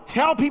know how to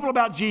tell people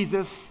about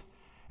Jesus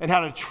and how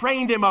to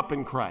train them up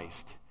in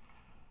Christ,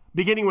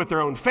 beginning with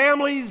their own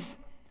families,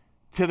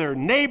 to their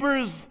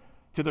neighbors,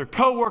 to their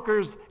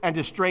coworkers, and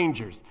to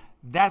strangers.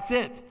 That's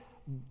it.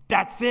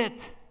 That's it.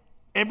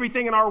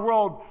 Everything in our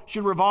world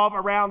should revolve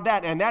around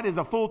that, and that is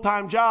a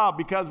full-time job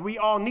because we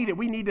all need it.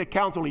 We need to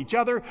counsel each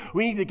other.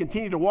 We need to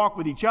continue to walk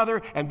with each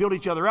other and build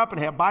each other up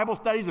and have Bible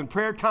studies and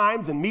prayer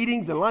times and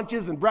meetings and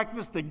lunches and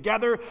breakfasts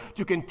together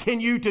to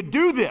continue to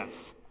do this.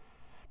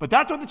 But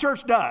that's what the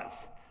church does.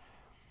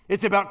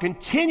 It's about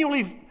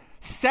continually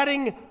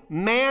setting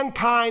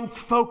mankind's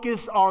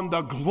focus on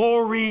the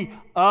glory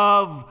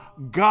of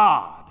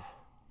God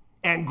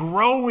and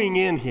growing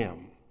in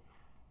him.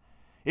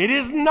 It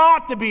is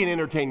not to be an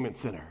entertainment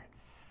center.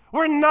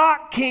 We're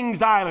not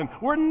Kings Island.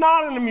 We're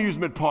not an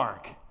amusement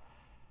park.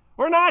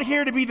 We're not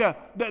here to be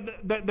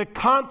the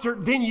concert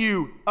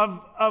venue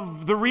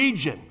of the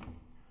region.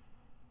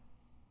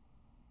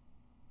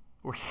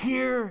 We're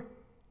here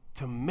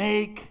to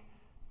make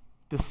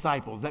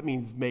disciples. That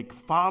means make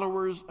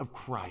followers of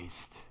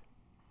Christ.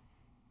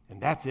 And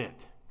that's it.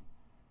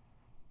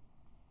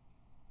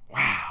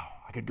 Wow,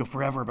 I could go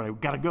forever, but I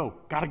gotta go,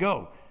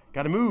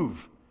 gotta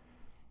move.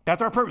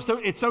 That's our purpose. So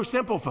it's so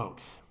simple,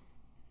 folks.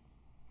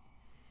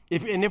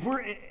 If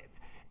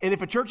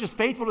a church is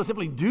faithful to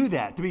simply do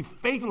that, to be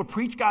faithful to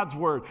preach God's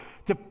word,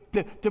 to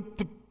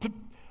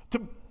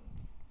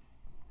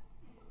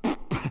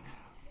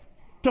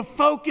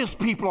focus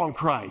people on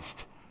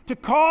Christ, to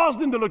cause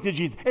them to look to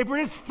Jesus. If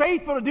we're just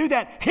faithful to do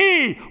that,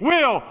 he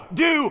will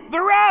do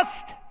the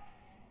rest.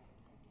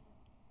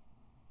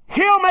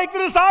 He'll make the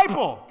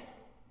disciple.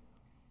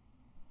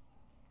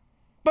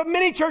 But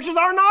many churches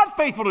are not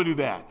faithful to do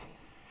that.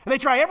 And they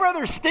try every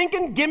other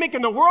stinking gimmick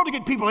in the world to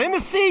get people in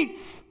the seats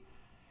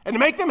and to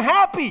make them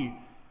happy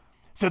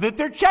so that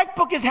their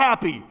checkbook is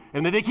happy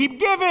and that they keep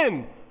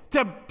giving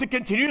to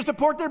continue to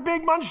support their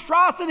big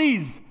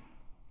monstrosities,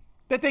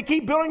 that they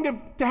keep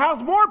building to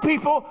house more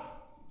people,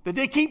 that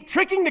they keep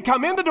tricking to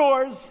come in the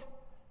doors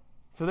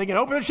so they can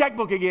open their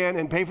checkbook again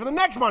and pay for the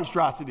next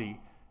monstrosity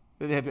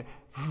that they have to.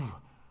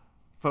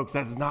 Folks,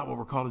 that is not what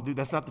we're called to do.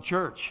 That's not the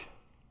church.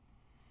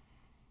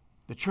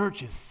 The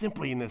church is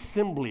simply an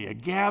assembly, a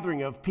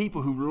gathering of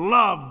people who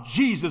love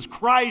Jesus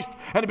Christ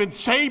and have been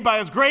saved by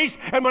his grace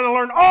and want to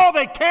learn all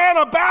they can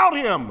about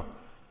him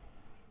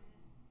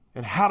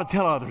and how to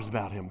tell others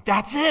about him.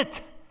 That's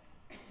it.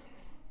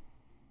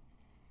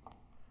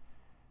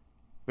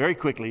 Very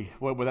quickly,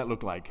 what would that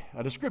look like?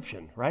 A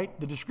description, right?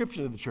 The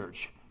description of the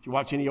church. If you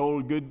watch any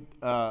old good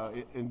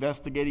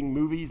investigating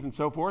movies and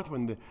so forth,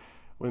 when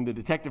the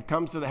detective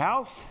comes to the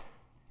house,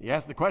 he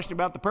asks the question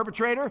about the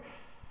perpetrator.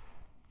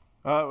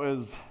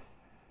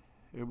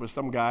 It was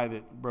some guy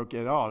that broke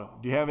in. Oh,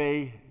 do you have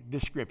a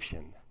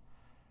description?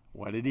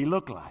 What did he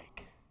look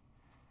like?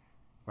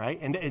 Right?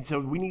 And so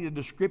we need a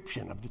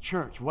description of the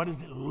church. What does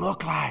it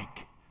look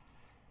like?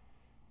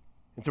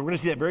 And so we're going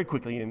to see that very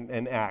quickly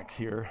in Acts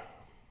here.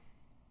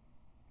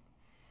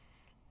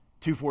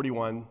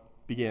 2:41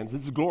 begins.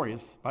 This is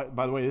glorious.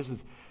 By the way,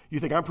 you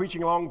think I'm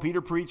preaching along.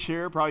 Peter preached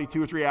here probably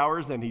 2 or 3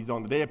 hours, and he's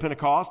on the day of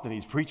Pentecost, and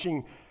he's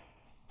preaching.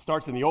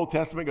 Starts in the Old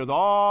Testament, goes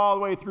all the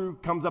way through,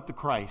 comes up to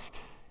Christ.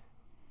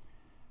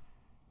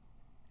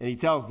 And he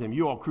tells them,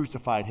 you all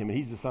crucified him, and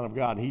he's the Son of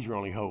God, and he's your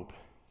only hope.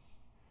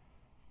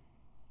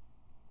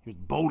 He was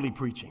boldly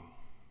preaching.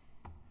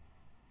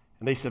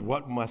 And they said,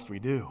 what must we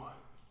do?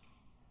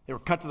 They were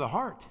cut to the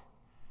heart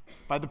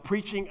by the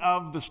preaching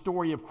of the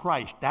story of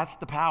Christ. That's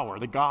the power,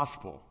 the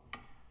gospel.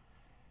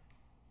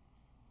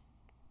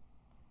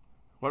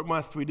 What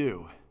must we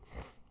do?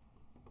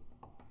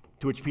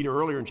 To which Peter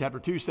earlier in chapter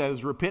 2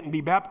 says, repent and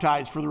be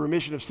baptized for the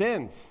remission of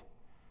sins.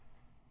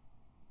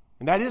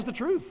 And that is the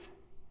truth.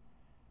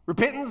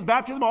 Repentance,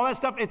 baptism, all that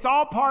stuff, it's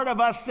all part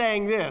of us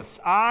saying this.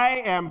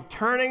 I am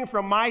turning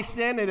from my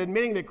sin and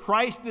admitting that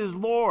Christ is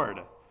Lord.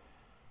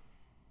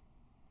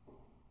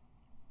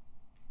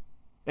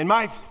 And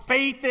my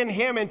faith in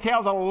him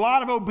entails a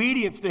lot of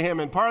obedience to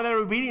him. And part of that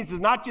obedience is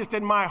not just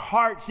in my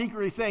heart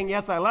secretly saying,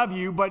 yes, I love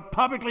you, but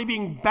publicly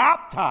being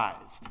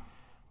baptized.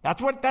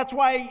 That's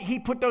why he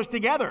put those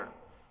together.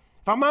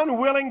 If I'm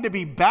unwilling to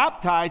be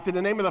baptized in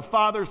the name of the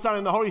Father, Son,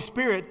 and the Holy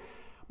Spirit,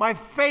 my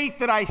faith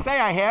that I say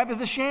I have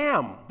is a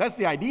sham. That's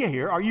the idea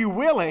here. Are you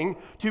willing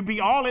to be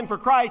all in for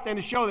Christ and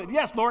to show that,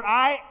 yes, Lord,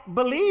 I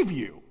believe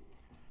you?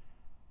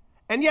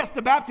 And yes,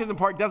 the baptism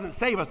part doesn't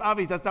save us.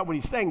 Obviously, that's not what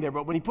he's saying there.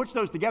 But when he puts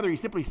those together,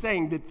 he's simply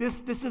saying that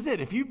this is it.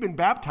 If you've been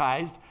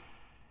baptized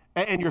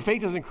and your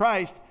faith is in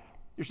Christ,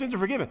 your sins are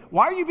forgiven.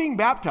 Why are you being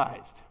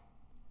baptized?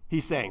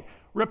 He's saying,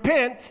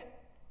 repent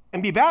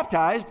and be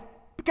baptized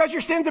because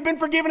your sins have been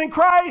forgiven in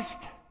Christ.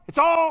 It's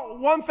all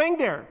one thing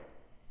there.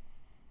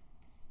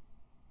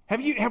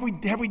 Have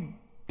we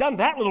done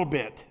that little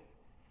bit?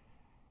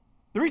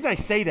 The reason I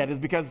say that is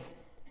because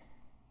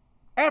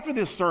after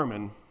this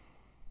sermon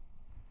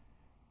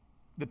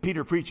that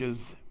Peter preaches,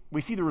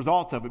 we see the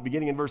results of it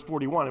beginning in verse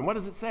 41. And what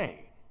does it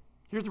say?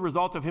 Here's the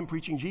result of him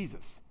preaching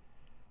Jesus.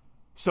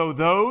 So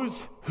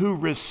those who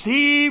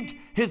received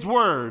his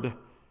word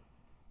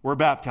were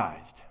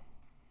baptized.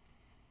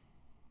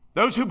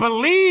 Those who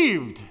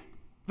believed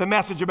the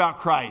message about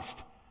Christ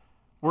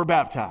were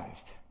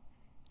baptized.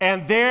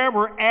 And there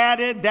were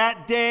added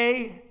that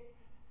day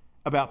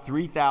about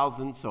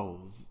 3,000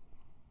 souls.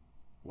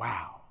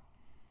 Wow.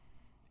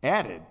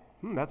 Added.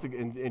 That's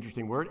an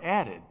interesting word.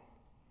 Added.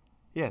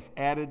 Yes,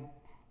 added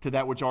to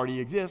that which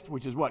already exists,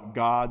 which is what?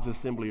 God's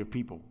assembly of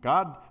people.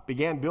 God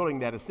began building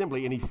that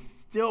assembly, and he's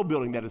still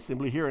building that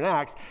assembly here in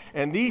Acts.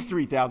 And these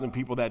 3,000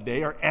 people that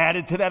day are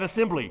added to that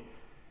assembly.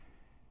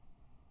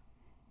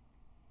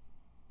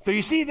 So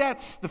you see,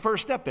 that's the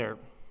first step there.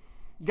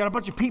 You got a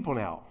bunch of people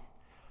now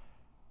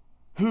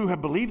who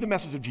have believed the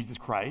message of Jesus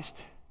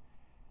Christ.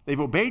 They've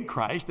obeyed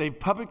Christ. They've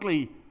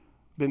publicly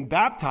been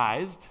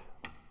baptized.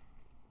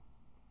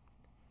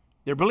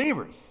 They're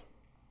believers.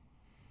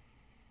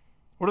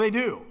 What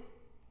do?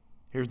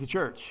 Here's the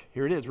church.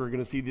 Here it is. We're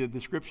going to see the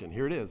description.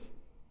 Here it is.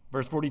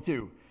 Verse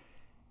 42.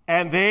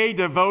 And they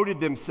devoted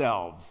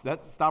themselves.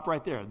 Stop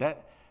right there.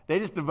 They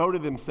just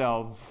devoted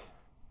themselves,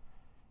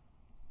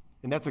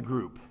 and that's a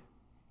group.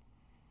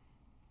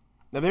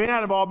 Now, they may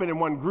not have all been in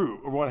one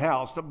group or one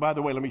house. By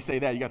the way, let me say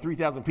that. You got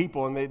 3,000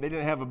 people, and they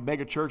didn't have a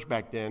mega church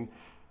back then.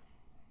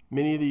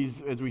 Many of these,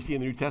 as we see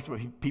in the New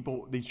Testament,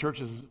 these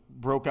churches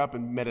broke up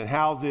and met in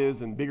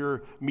houses and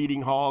bigger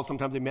meeting halls.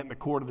 Sometimes they met in the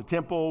court of the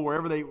temple,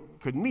 wherever they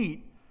could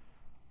meet.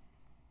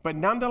 But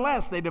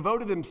nonetheless, they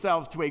devoted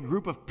themselves to a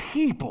group of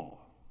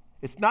people.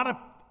 It's not an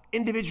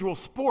individual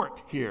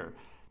sport here.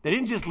 They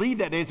didn't just leave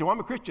that day and say, well, I'm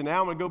a Christian now.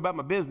 I'm going to go about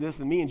my business,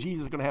 and me and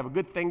Jesus are going to have a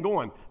good thing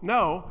going.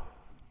 No.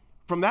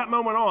 From that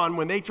moment on,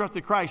 when they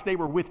trusted Christ, they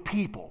were with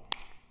people.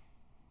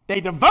 They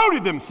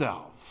devoted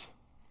themselves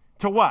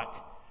to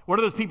what? What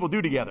do those people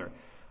do together?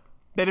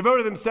 They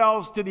devoted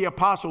themselves to the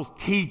apostles'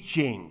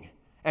 teaching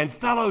and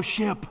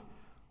fellowship,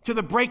 to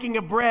the breaking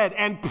of bread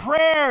and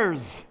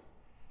prayers.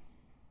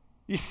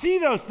 You see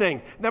those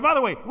things. Now, by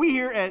the way, we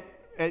here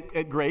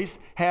at Grace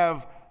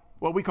have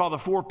what we call the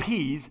 4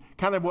 Ps,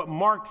 kind of what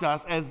marks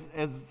us as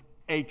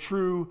a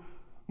true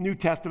New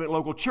Testament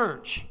local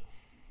church.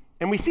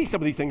 And we see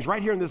some of these things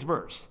right here in this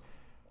verse.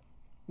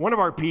 One of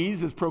our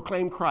P's is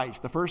proclaim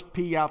Christ. The first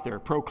P out there,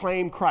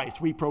 proclaim Christ.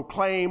 We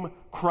proclaim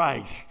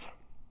Christ.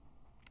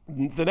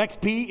 The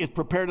next P is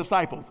prepare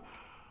disciples.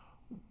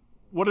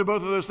 What do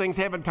both of those things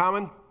have in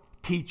common?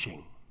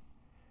 Teaching.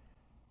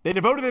 They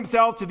devoted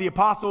themselves to the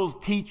apostles'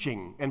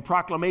 teaching and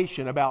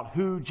proclamation about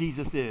who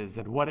Jesus is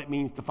and what it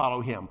means to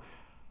follow him.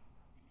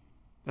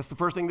 That's the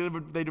first thing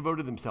that they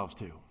devoted themselves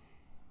to.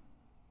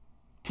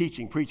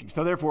 Teaching, preaching.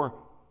 So therefore,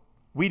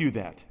 we do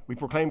that. We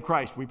proclaim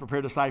Christ. We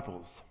prepare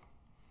disciples.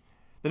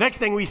 The next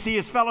thing we see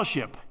is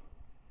fellowship.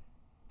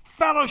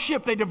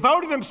 Fellowship. They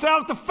devoted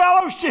themselves to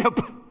fellowship.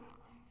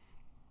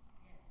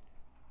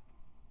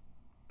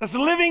 That's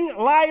living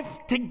life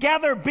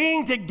together,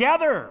 being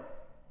together.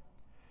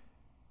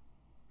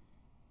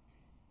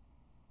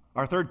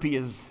 Our third P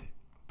is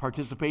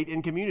participate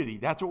in community.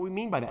 That's what we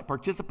mean by that.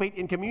 Participate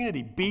in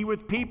community. Be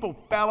with people.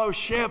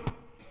 Fellowship.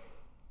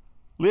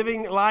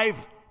 Living life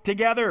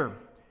together.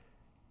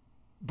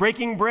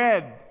 Breaking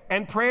bread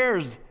and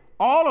prayers.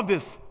 All of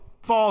this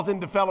falls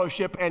into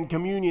fellowship and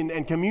communion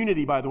and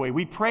community, by the way.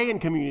 We pray in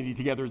community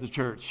together as a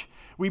church.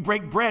 We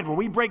break bread. When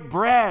we break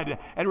bread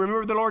and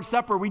remember the Lord's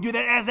Supper, we do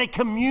that as a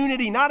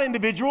community, not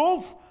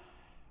individuals,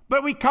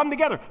 but we come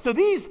together. So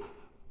these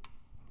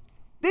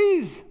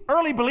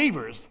early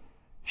believers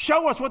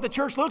show us what the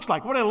church looks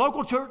like, what a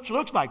local church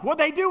looks like, what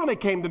they do when they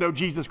came to know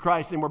Jesus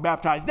Christ and were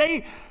baptized.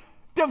 They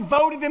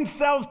devoted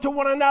themselves to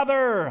one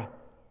another.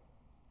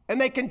 And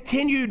they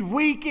continued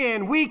week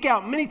in, week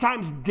out, many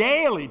times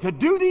daily to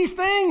do these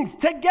things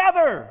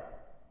together.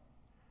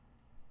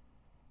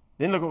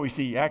 Then look what we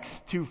see,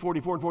 Acts 2,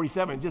 44 and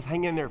 47. Just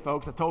hang in there,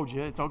 folks. I told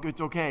you, it's all good,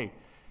 it's okay.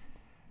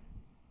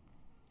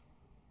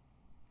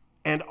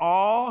 And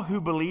all who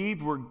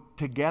believed were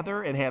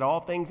together and had all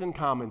things in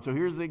common. So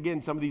here's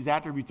again some of these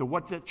attributes of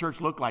what's that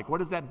church look like? What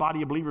does that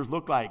body of believers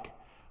look like?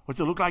 What's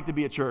it look like to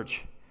be a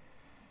church?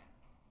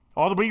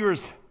 All the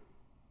believers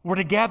were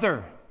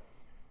together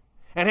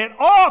and had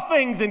all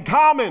things in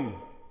common.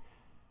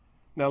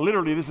 Now,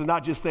 literally, this is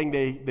not just saying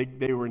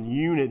they were in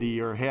unity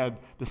or had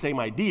the same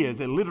ideas.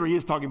 It literally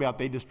is talking about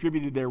they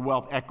distributed their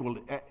wealth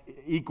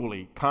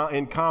equally,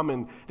 in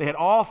common. They had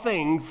all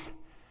things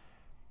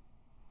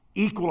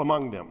equal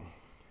among them.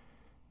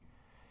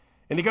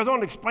 And he goes on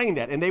to explain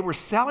that. And they were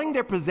selling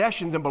their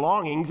possessions and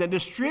belongings and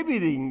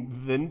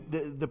distributing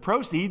the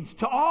proceeds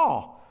to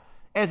all,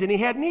 as any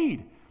had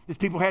need. These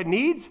people had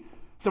needs.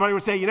 Somebody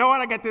would say, you know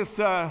what, I got this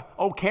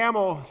old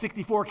Camel,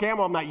 64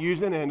 Camel I'm not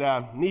using, and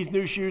needs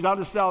new shoes. I'll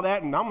just sell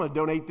that, and I'm going to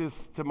donate this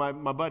to my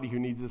buddy who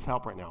needs this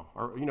help right now.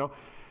 Or,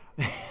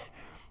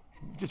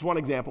 just one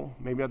example,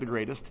 maybe not the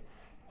greatest,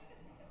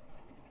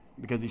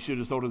 because he should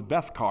have sold his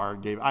best car.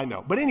 I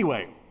know. But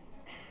anyway,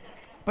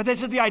 but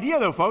this is the idea,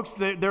 though, folks.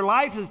 Their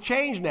life has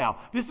changed now.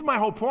 This is my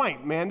whole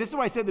point, man. This is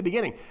what I said at the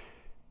beginning.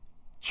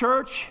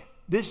 Church,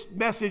 this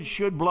message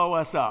should blow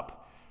us up.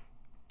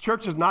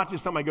 Church is not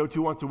just something I go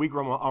to once a week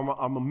or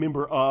I'm a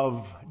member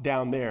of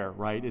down there,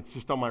 right? It's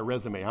just on my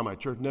resume. I'm a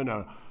church.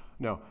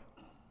 No.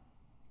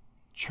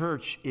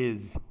 Church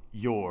is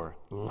your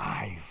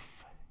life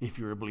if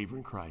you're a believer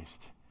in Christ.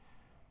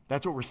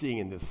 That's what we're seeing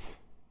in this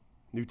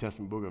New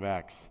Testament book of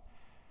Acts.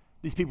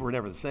 These people were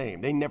never the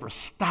same. They never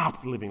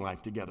stopped living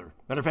life together.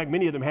 Matter of fact,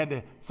 many of them had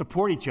to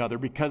support each other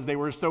because they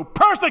were so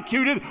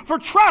persecuted for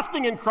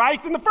trusting in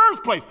Christ in the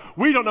first place.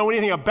 We don't know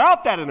anything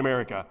about that in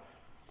America.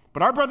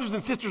 But our brothers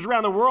and sisters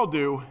around the world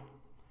do.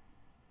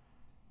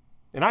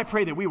 And I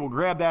pray that we will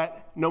grab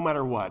that no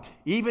matter what.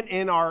 Even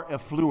in our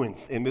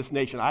affluence in this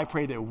nation, I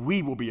pray that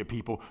we will be a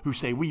people who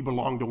say we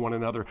belong to one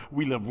another.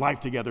 We live life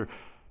together.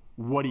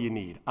 What do you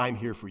need? I'm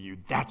here for you.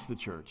 That's the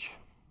church.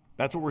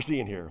 That's what we're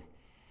seeing here.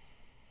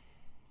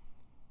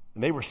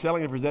 And they were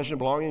selling their possession,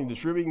 belonging, and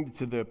distributing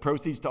to the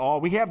proceeds to all.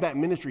 We have that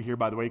ministry here,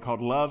 by the way,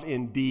 called Love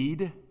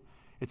Indeed.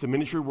 It's a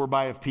ministry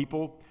whereby if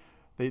people,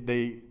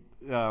 they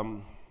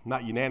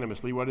not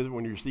unanimously, what is it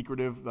when you're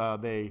secretive?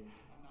 They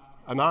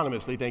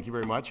anonymously, thank you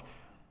very much,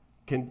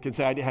 can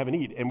say, I have a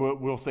need. And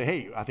we'll say,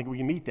 hey, I think we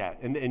can meet that.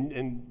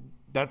 And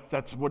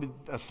that's what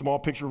a small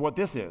picture of what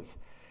this is.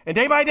 And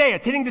day by day,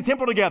 attending the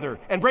temple together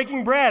and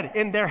breaking bread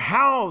in their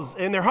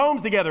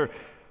homes together,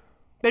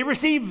 they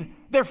received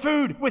their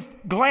food with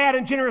glad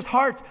and generous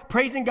hearts,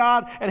 praising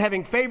God and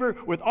having favor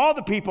with all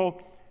the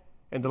people.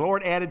 And the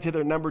Lord added to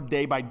their number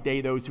day by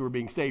day those who were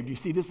being saved. You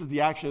see, this is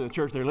the action of the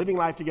church. They're living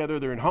life together.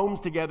 They're in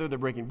homes together. They're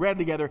breaking bread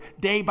together.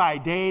 Day by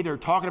day, they're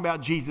talking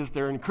about Jesus.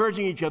 They're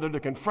encouraging each other.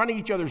 They're confronting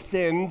each other's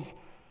sins.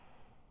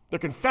 They're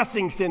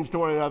confessing sins to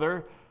one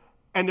another.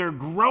 And they're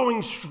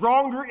growing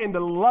stronger in the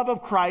love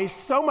of Christ,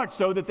 so much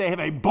so that they have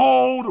a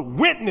bold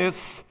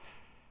witness,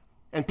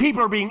 and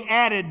people are being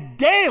added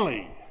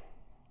daily.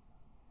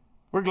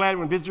 We're glad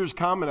when visitors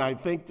come, and I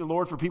thank the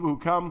Lord for people who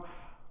come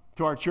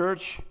to our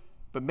church.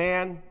 But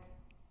man,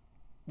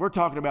 we're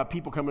talking about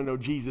people coming to know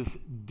Jesus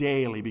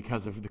daily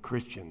because of the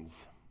Christians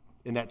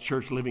in that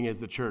church living as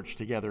the church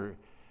together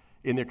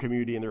in their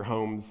community, in their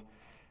homes.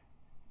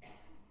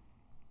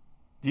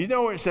 Do you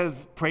know where it says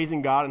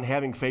praising God and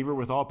having favor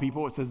with all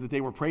people? It says that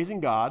they were praising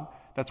God.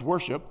 That's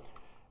worship.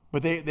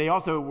 But they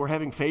also were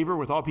having favor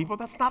with all people.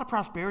 That's not a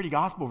prosperity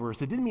gospel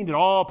verse. It didn't mean that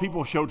all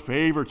people showed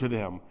favor to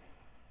them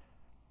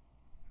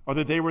or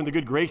that they were in the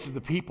good graces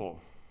of people.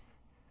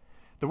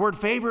 The word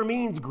favor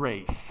means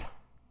grace.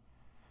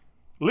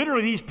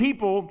 Literally, these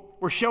people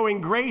were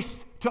showing grace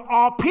to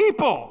all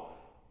people.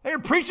 They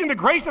were preaching the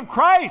grace of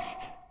Christ.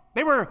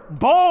 They were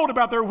bold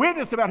about their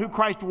witness about who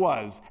Christ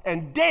was.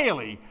 And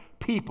daily,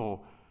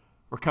 people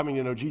were coming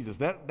to know Jesus.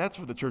 That's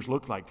what the church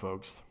looks like,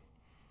 folks.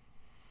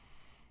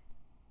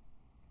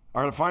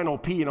 Our final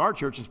P in our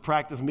church is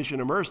practice, mission,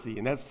 and mercy.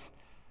 And that's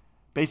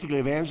basically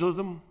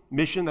evangelism,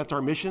 mission. That's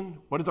our mission.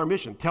 What is our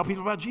mission? Tell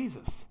people about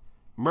Jesus.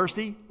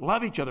 Mercy,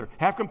 love each other,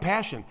 have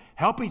compassion,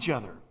 help each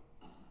other.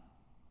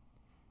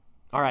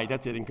 All right,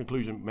 that's it. In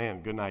conclusion,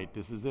 man, good night.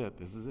 This is it.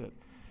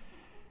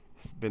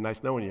 It's been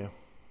nice knowing you.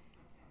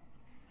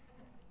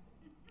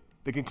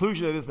 The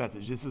conclusion of this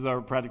message, this is our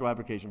practical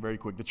application, very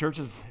quick. The church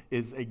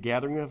is a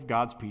gathering of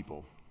God's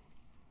people.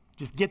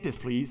 Just get this,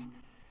 please.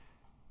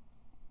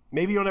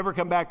 Maybe you'll never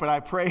come back, but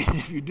I pray that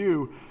if you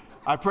do,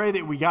 I pray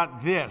that we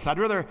got this. I'd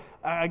rather,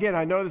 again,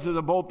 I know this is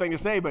a bold thing to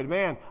say, but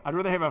man, I'd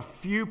rather have a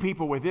few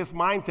people with this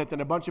mindset than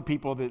a bunch of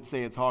people that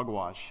say it's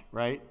hogwash,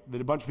 right?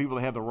 Than a bunch of people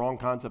that have the wrong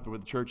concept of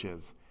what the church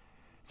is.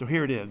 So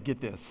here it is.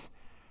 Get this.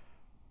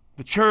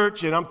 The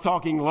church, and I'm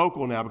talking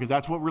local now because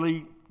that's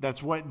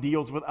what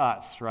deals with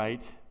us,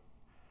 right?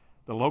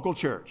 The local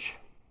church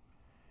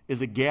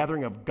is a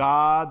gathering of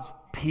God's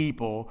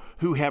people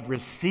who have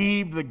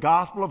received the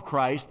gospel of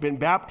Christ, been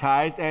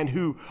baptized, and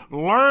who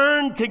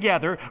learn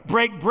together,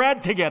 break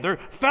bread together,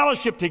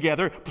 fellowship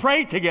together,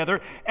 pray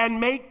together, and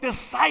make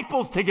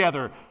disciples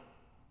together.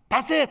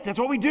 That's it. That's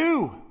what we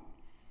do.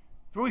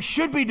 That's what we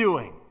should be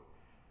doing.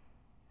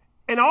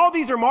 And all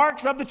these are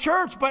marks of the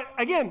church. But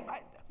again,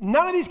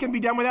 none of these can be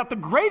done without the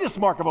greatest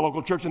mark of a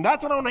local church. And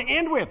that's what I want to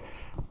end with.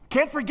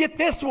 Can't forget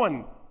this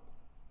one.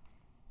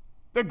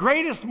 The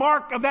greatest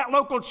mark of that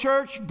local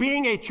church,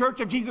 being a church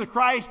of Jesus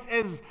Christ,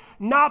 is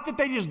not that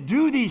they just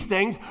do these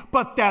things,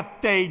 but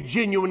that they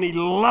genuinely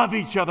love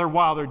each other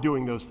while they're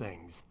doing those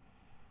things.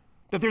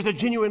 That there's a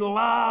genuine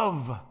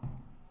love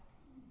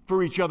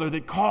for each other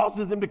that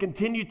causes them to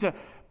continue to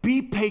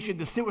be patient,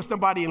 to sit with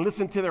somebody and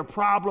listen to their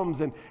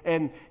problems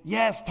and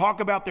yes, talk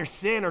about their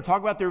sin or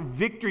talk about their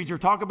victories or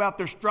talk about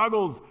their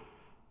struggles.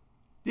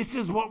 This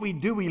is what we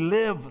do. We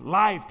live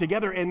life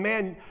together. And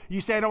man, you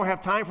say, I don't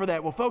have time for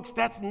that. Well, folks,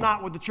 that's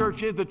not what the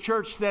church is. The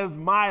church says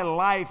my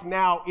life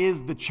now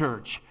is the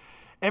church.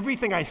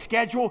 Everything I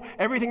schedule,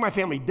 everything my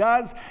family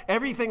does,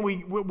 everything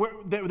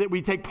that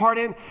we take part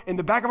in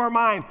the back of our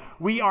mind,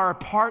 we are a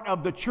part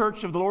of the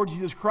church of the Lord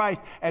Jesus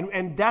Christ.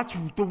 And that's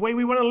the way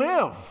we want to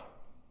live.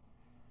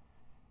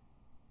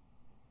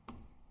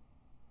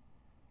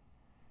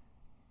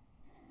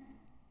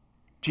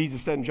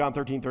 Jesus said in John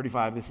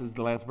 13:35, this is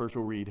the last verse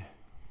we'll read.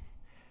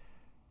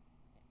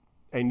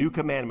 A new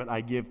commandment I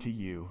give to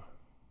you,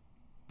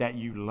 that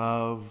you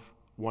love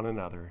one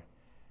another,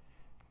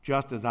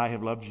 just as I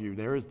have loved you.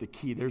 There is the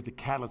key. There's the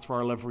catalyst for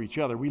our love for each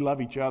other. We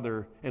love each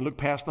other and look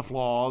past the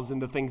flaws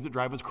and the things that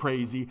drive us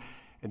crazy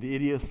and the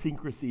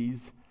idiosyncrasies,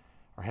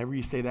 or however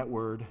you say that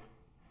word.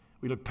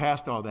 We look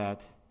past all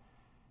that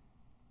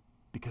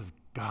because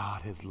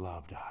God has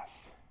loved us.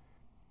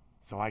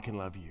 So I can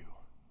love you.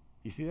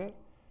 You see that?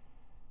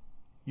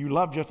 You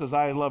love just as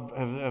I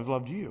have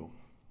loved you.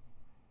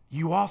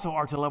 You also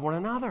are to love one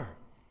another.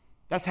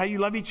 That's how you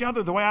love each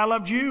other, the way I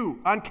loved you,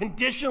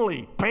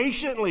 unconditionally,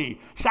 patiently,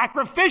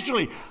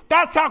 sacrificially.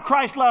 That's how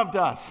Christ loved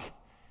us.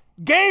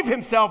 Gave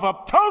himself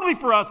up totally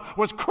for us,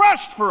 was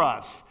crushed for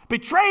us,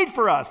 betrayed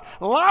for us,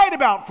 lied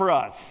about for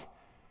us.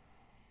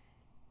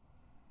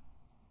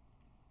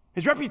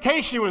 His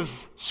reputation was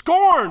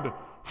scorned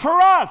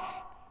for us.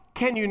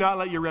 Can you not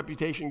let your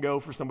reputation go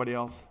for somebody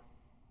else?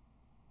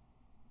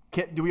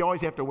 Do we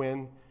always have to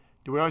win?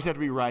 Do we always have to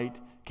be right?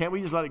 Can't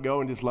we just let it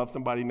go and just love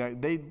somebody?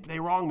 They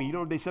wronged me. You know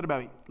what they said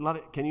about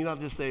me? Can you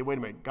not just say, wait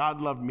a minute, God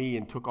loved me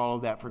and took all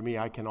of that for me.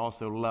 I can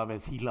also love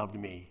as he loved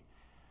me.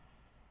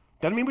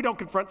 Doesn't mean we don't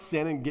confront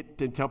sin and get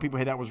to tell people,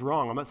 hey, that was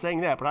wrong. I'm not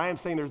saying that, but I am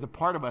saying there's a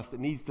part of us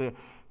that needs to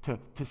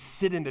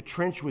sit in the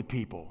trench with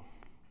people.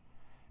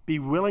 Be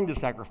willing to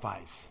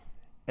sacrifice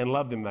and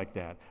love them like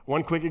that.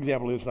 One quick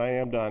example of this, and I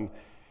am done.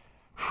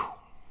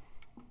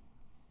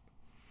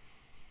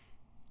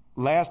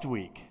 Last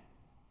week,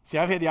 see,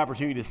 I've had the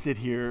opportunity to sit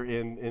here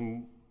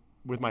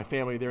with my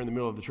family there in the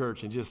middle of the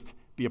church and just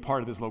be a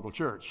part of this local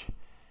church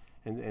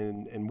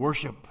and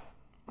worship.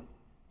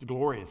 It's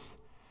glorious.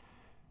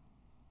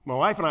 My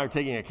wife and I are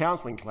taking a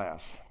counseling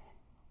class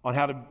on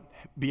how to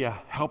be a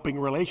helping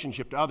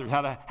relationship to others,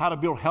 how to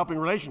build helping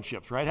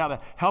relationships, right? How to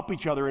help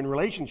each other in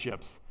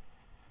relationships.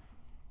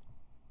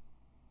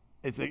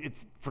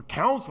 It's for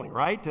counseling,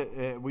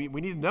 right? We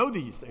need to know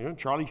these things.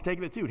 Charlie's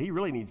taking it too. He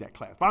really needs that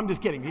class. But I'm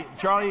just kidding.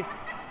 Charlie,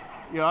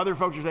 other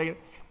folks are taking it.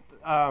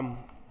 And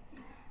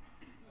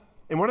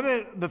one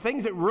of the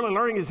things that we're really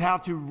learning is how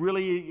to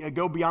really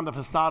go beyond the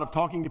facade of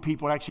talking to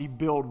people and actually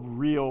build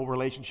real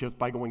relationships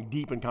by going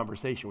deep in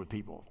conversation with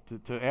people,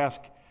 to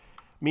ask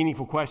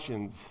meaningful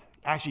questions,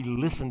 actually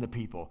listen to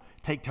people,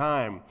 take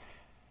time.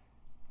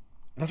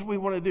 That's what we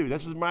want to do.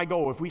 This is my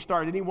goal. If we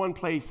start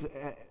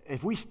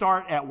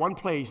at one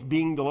place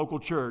being the local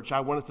church,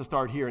 I want us to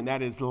start here, and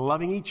that is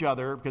loving each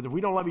other, because if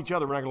we don't love each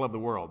other, we're not going to love the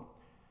world.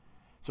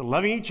 So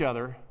loving each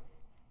other,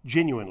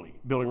 genuinely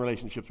building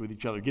relationships with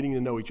each other, getting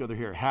to know each other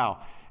here.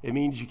 How? It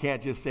means you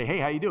can't just say, hey,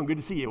 how you doing? Good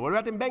to see you. What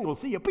about them Bengals?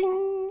 See you.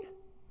 Bing!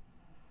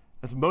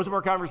 That's most of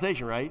our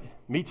conversation, right?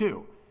 Me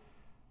too.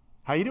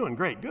 How you doing?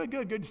 Great.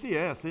 Good to see you.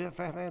 Yes, yeah,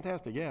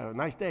 fantastic. Yeah,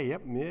 nice day.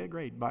 Yep. Yeah,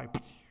 great. Bye.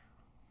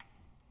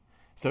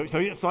 So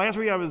last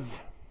week I was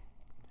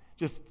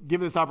just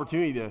given this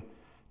opportunity to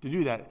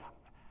do that.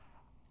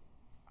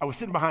 I was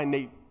sitting behind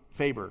Nate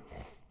Faber.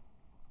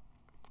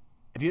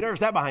 If you've never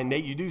sat behind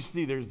Nate, you do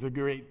see there's a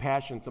great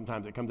passion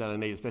sometimes that comes out of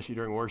Nate, especially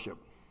during worship.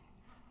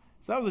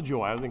 So that was a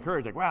joy. I was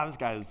encouraged, like, wow, this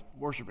guy is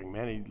worshiping,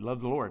 man. He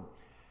loves the Lord.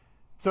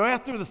 So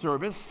after the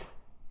service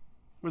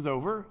was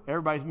over,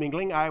 everybody's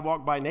mingling. I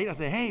walked by Nate. I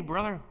said, hey,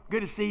 brother,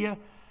 good to see you.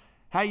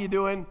 How you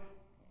doing?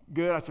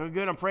 Good. I said,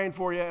 good, I'm praying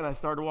for you. And I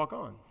started to walk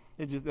on.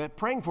 That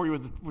praying for you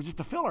was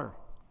just a filler.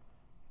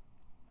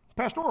 It's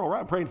pastoral, right?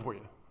 I'm praying for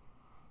you.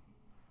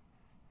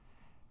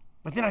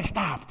 But then I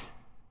stopped.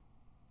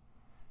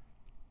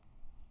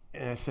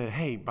 And I said,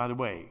 hey, by the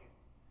way,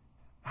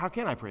 how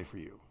can I pray for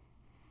you?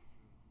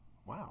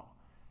 Wow.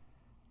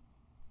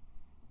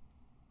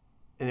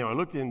 And I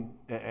looked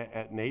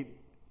at Nate.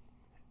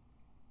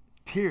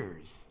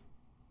 Tears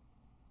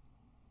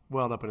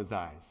welled up in his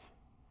eyes.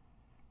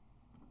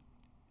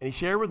 And he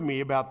shared with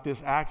me about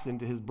this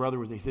accident his brother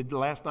was. He said,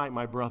 last night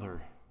my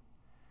brother,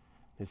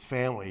 his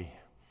family,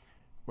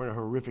 were in a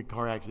horrific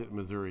car accident in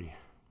Missouri.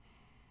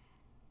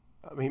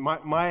 I mean,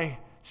 my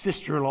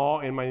sister-in-law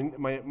and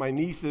my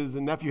nieces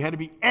and nephew had to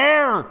be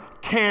air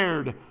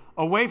carried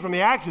away from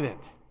the accident.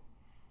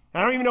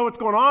 And I don't even know what's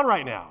going on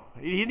right now.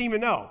 He didn't even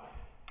know.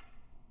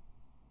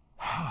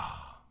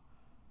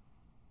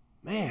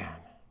 Man,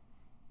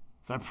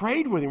 So I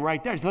prayed with him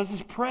right there. He said, let's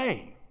just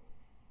pray.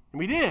 And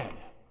we did.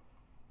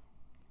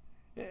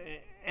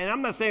 And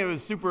I'm not saying it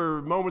was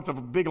super moments of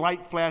a big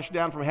light flashed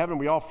down from heaven.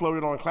 We all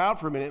floated on a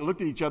cloud for a minute and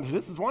looked at each other and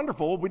said, this is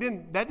wonderful.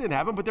 That didn't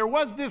happen, but there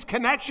was this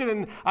connection,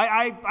 and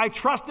I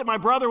trust that my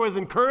brother was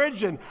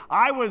encouraged, and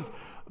I was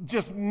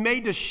just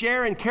made to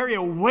share and carry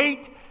a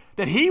weight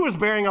that he was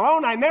bearing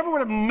alone. I never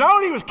would have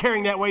known he was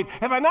carrying that weight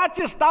if I not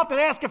just stopped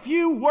and asked a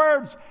few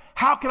words,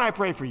 how can I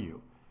pray for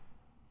you?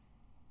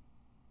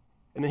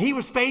 And then he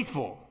was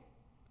faithful,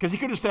 because he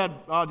could have said,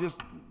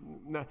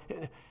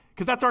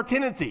 because that's our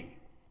tendency,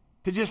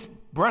 to just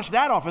brush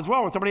that off as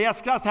well. When somebody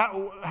asks us,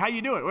 how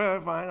you doing? Well,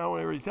 fine, I don't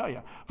want to really tell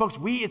you. Folks,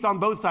 it's on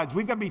both sides.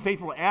 We've got to be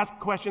faithful to ask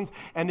questions,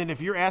 and then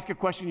if you're asked a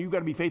question, you've got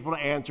to be faithful to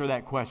answer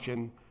that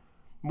question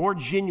more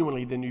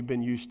genuinely than you've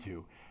been used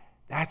to.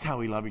 That's how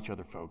we love each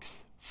other, folks.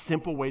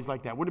 Simple ways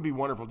like that. Wouldn't it be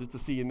wonderful just to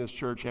see in this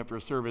church after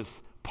a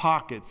service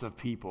pockets of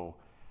people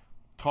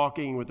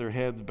talking with their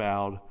heads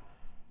bowed,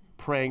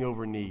 praying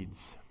over needs,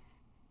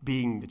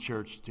 being the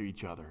church to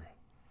each other.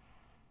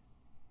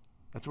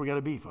 That's where we got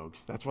to be, folks.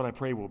 That's what I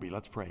pray we'll be.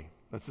 Let's pray.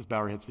 Let's just bow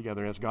our heads together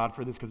and ask God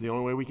for this, because the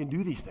only way we can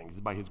do these things is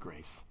by his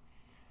grace.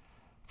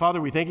 Father,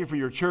 we thank you for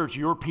your church,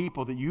 your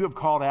people that you have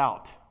called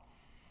out,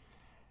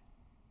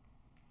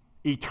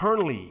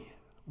 eternally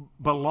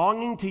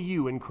belonging to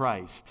you in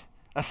Christ,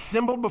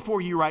 assembled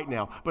before you right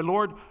now. But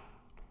Lord,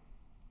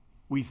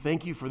 we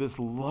thank you for this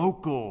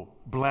local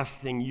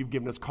blessing you've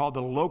given us called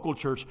the local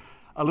church,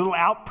 a little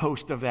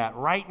outpost of that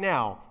right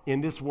now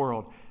in this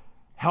world.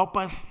 Help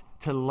us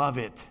to love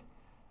it.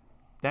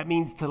 That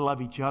means to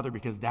love each other,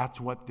 because that's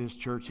what this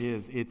church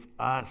is. It's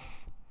us.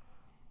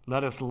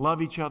 Let us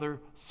love each other,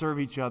 serve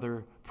each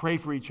other, pray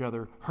for each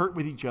other, hurt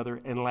with each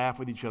other, and laugh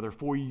with each other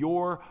for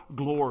your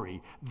glory.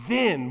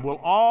 Then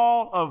will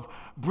all of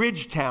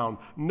Bridgetown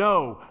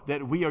know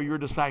that we are your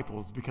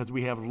disciples, because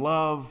we have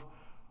love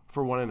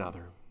for one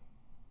another.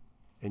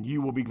 And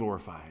you will be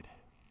glorified.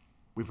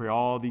 We pray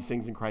all these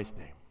things in Christ's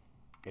name.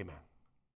 Amen.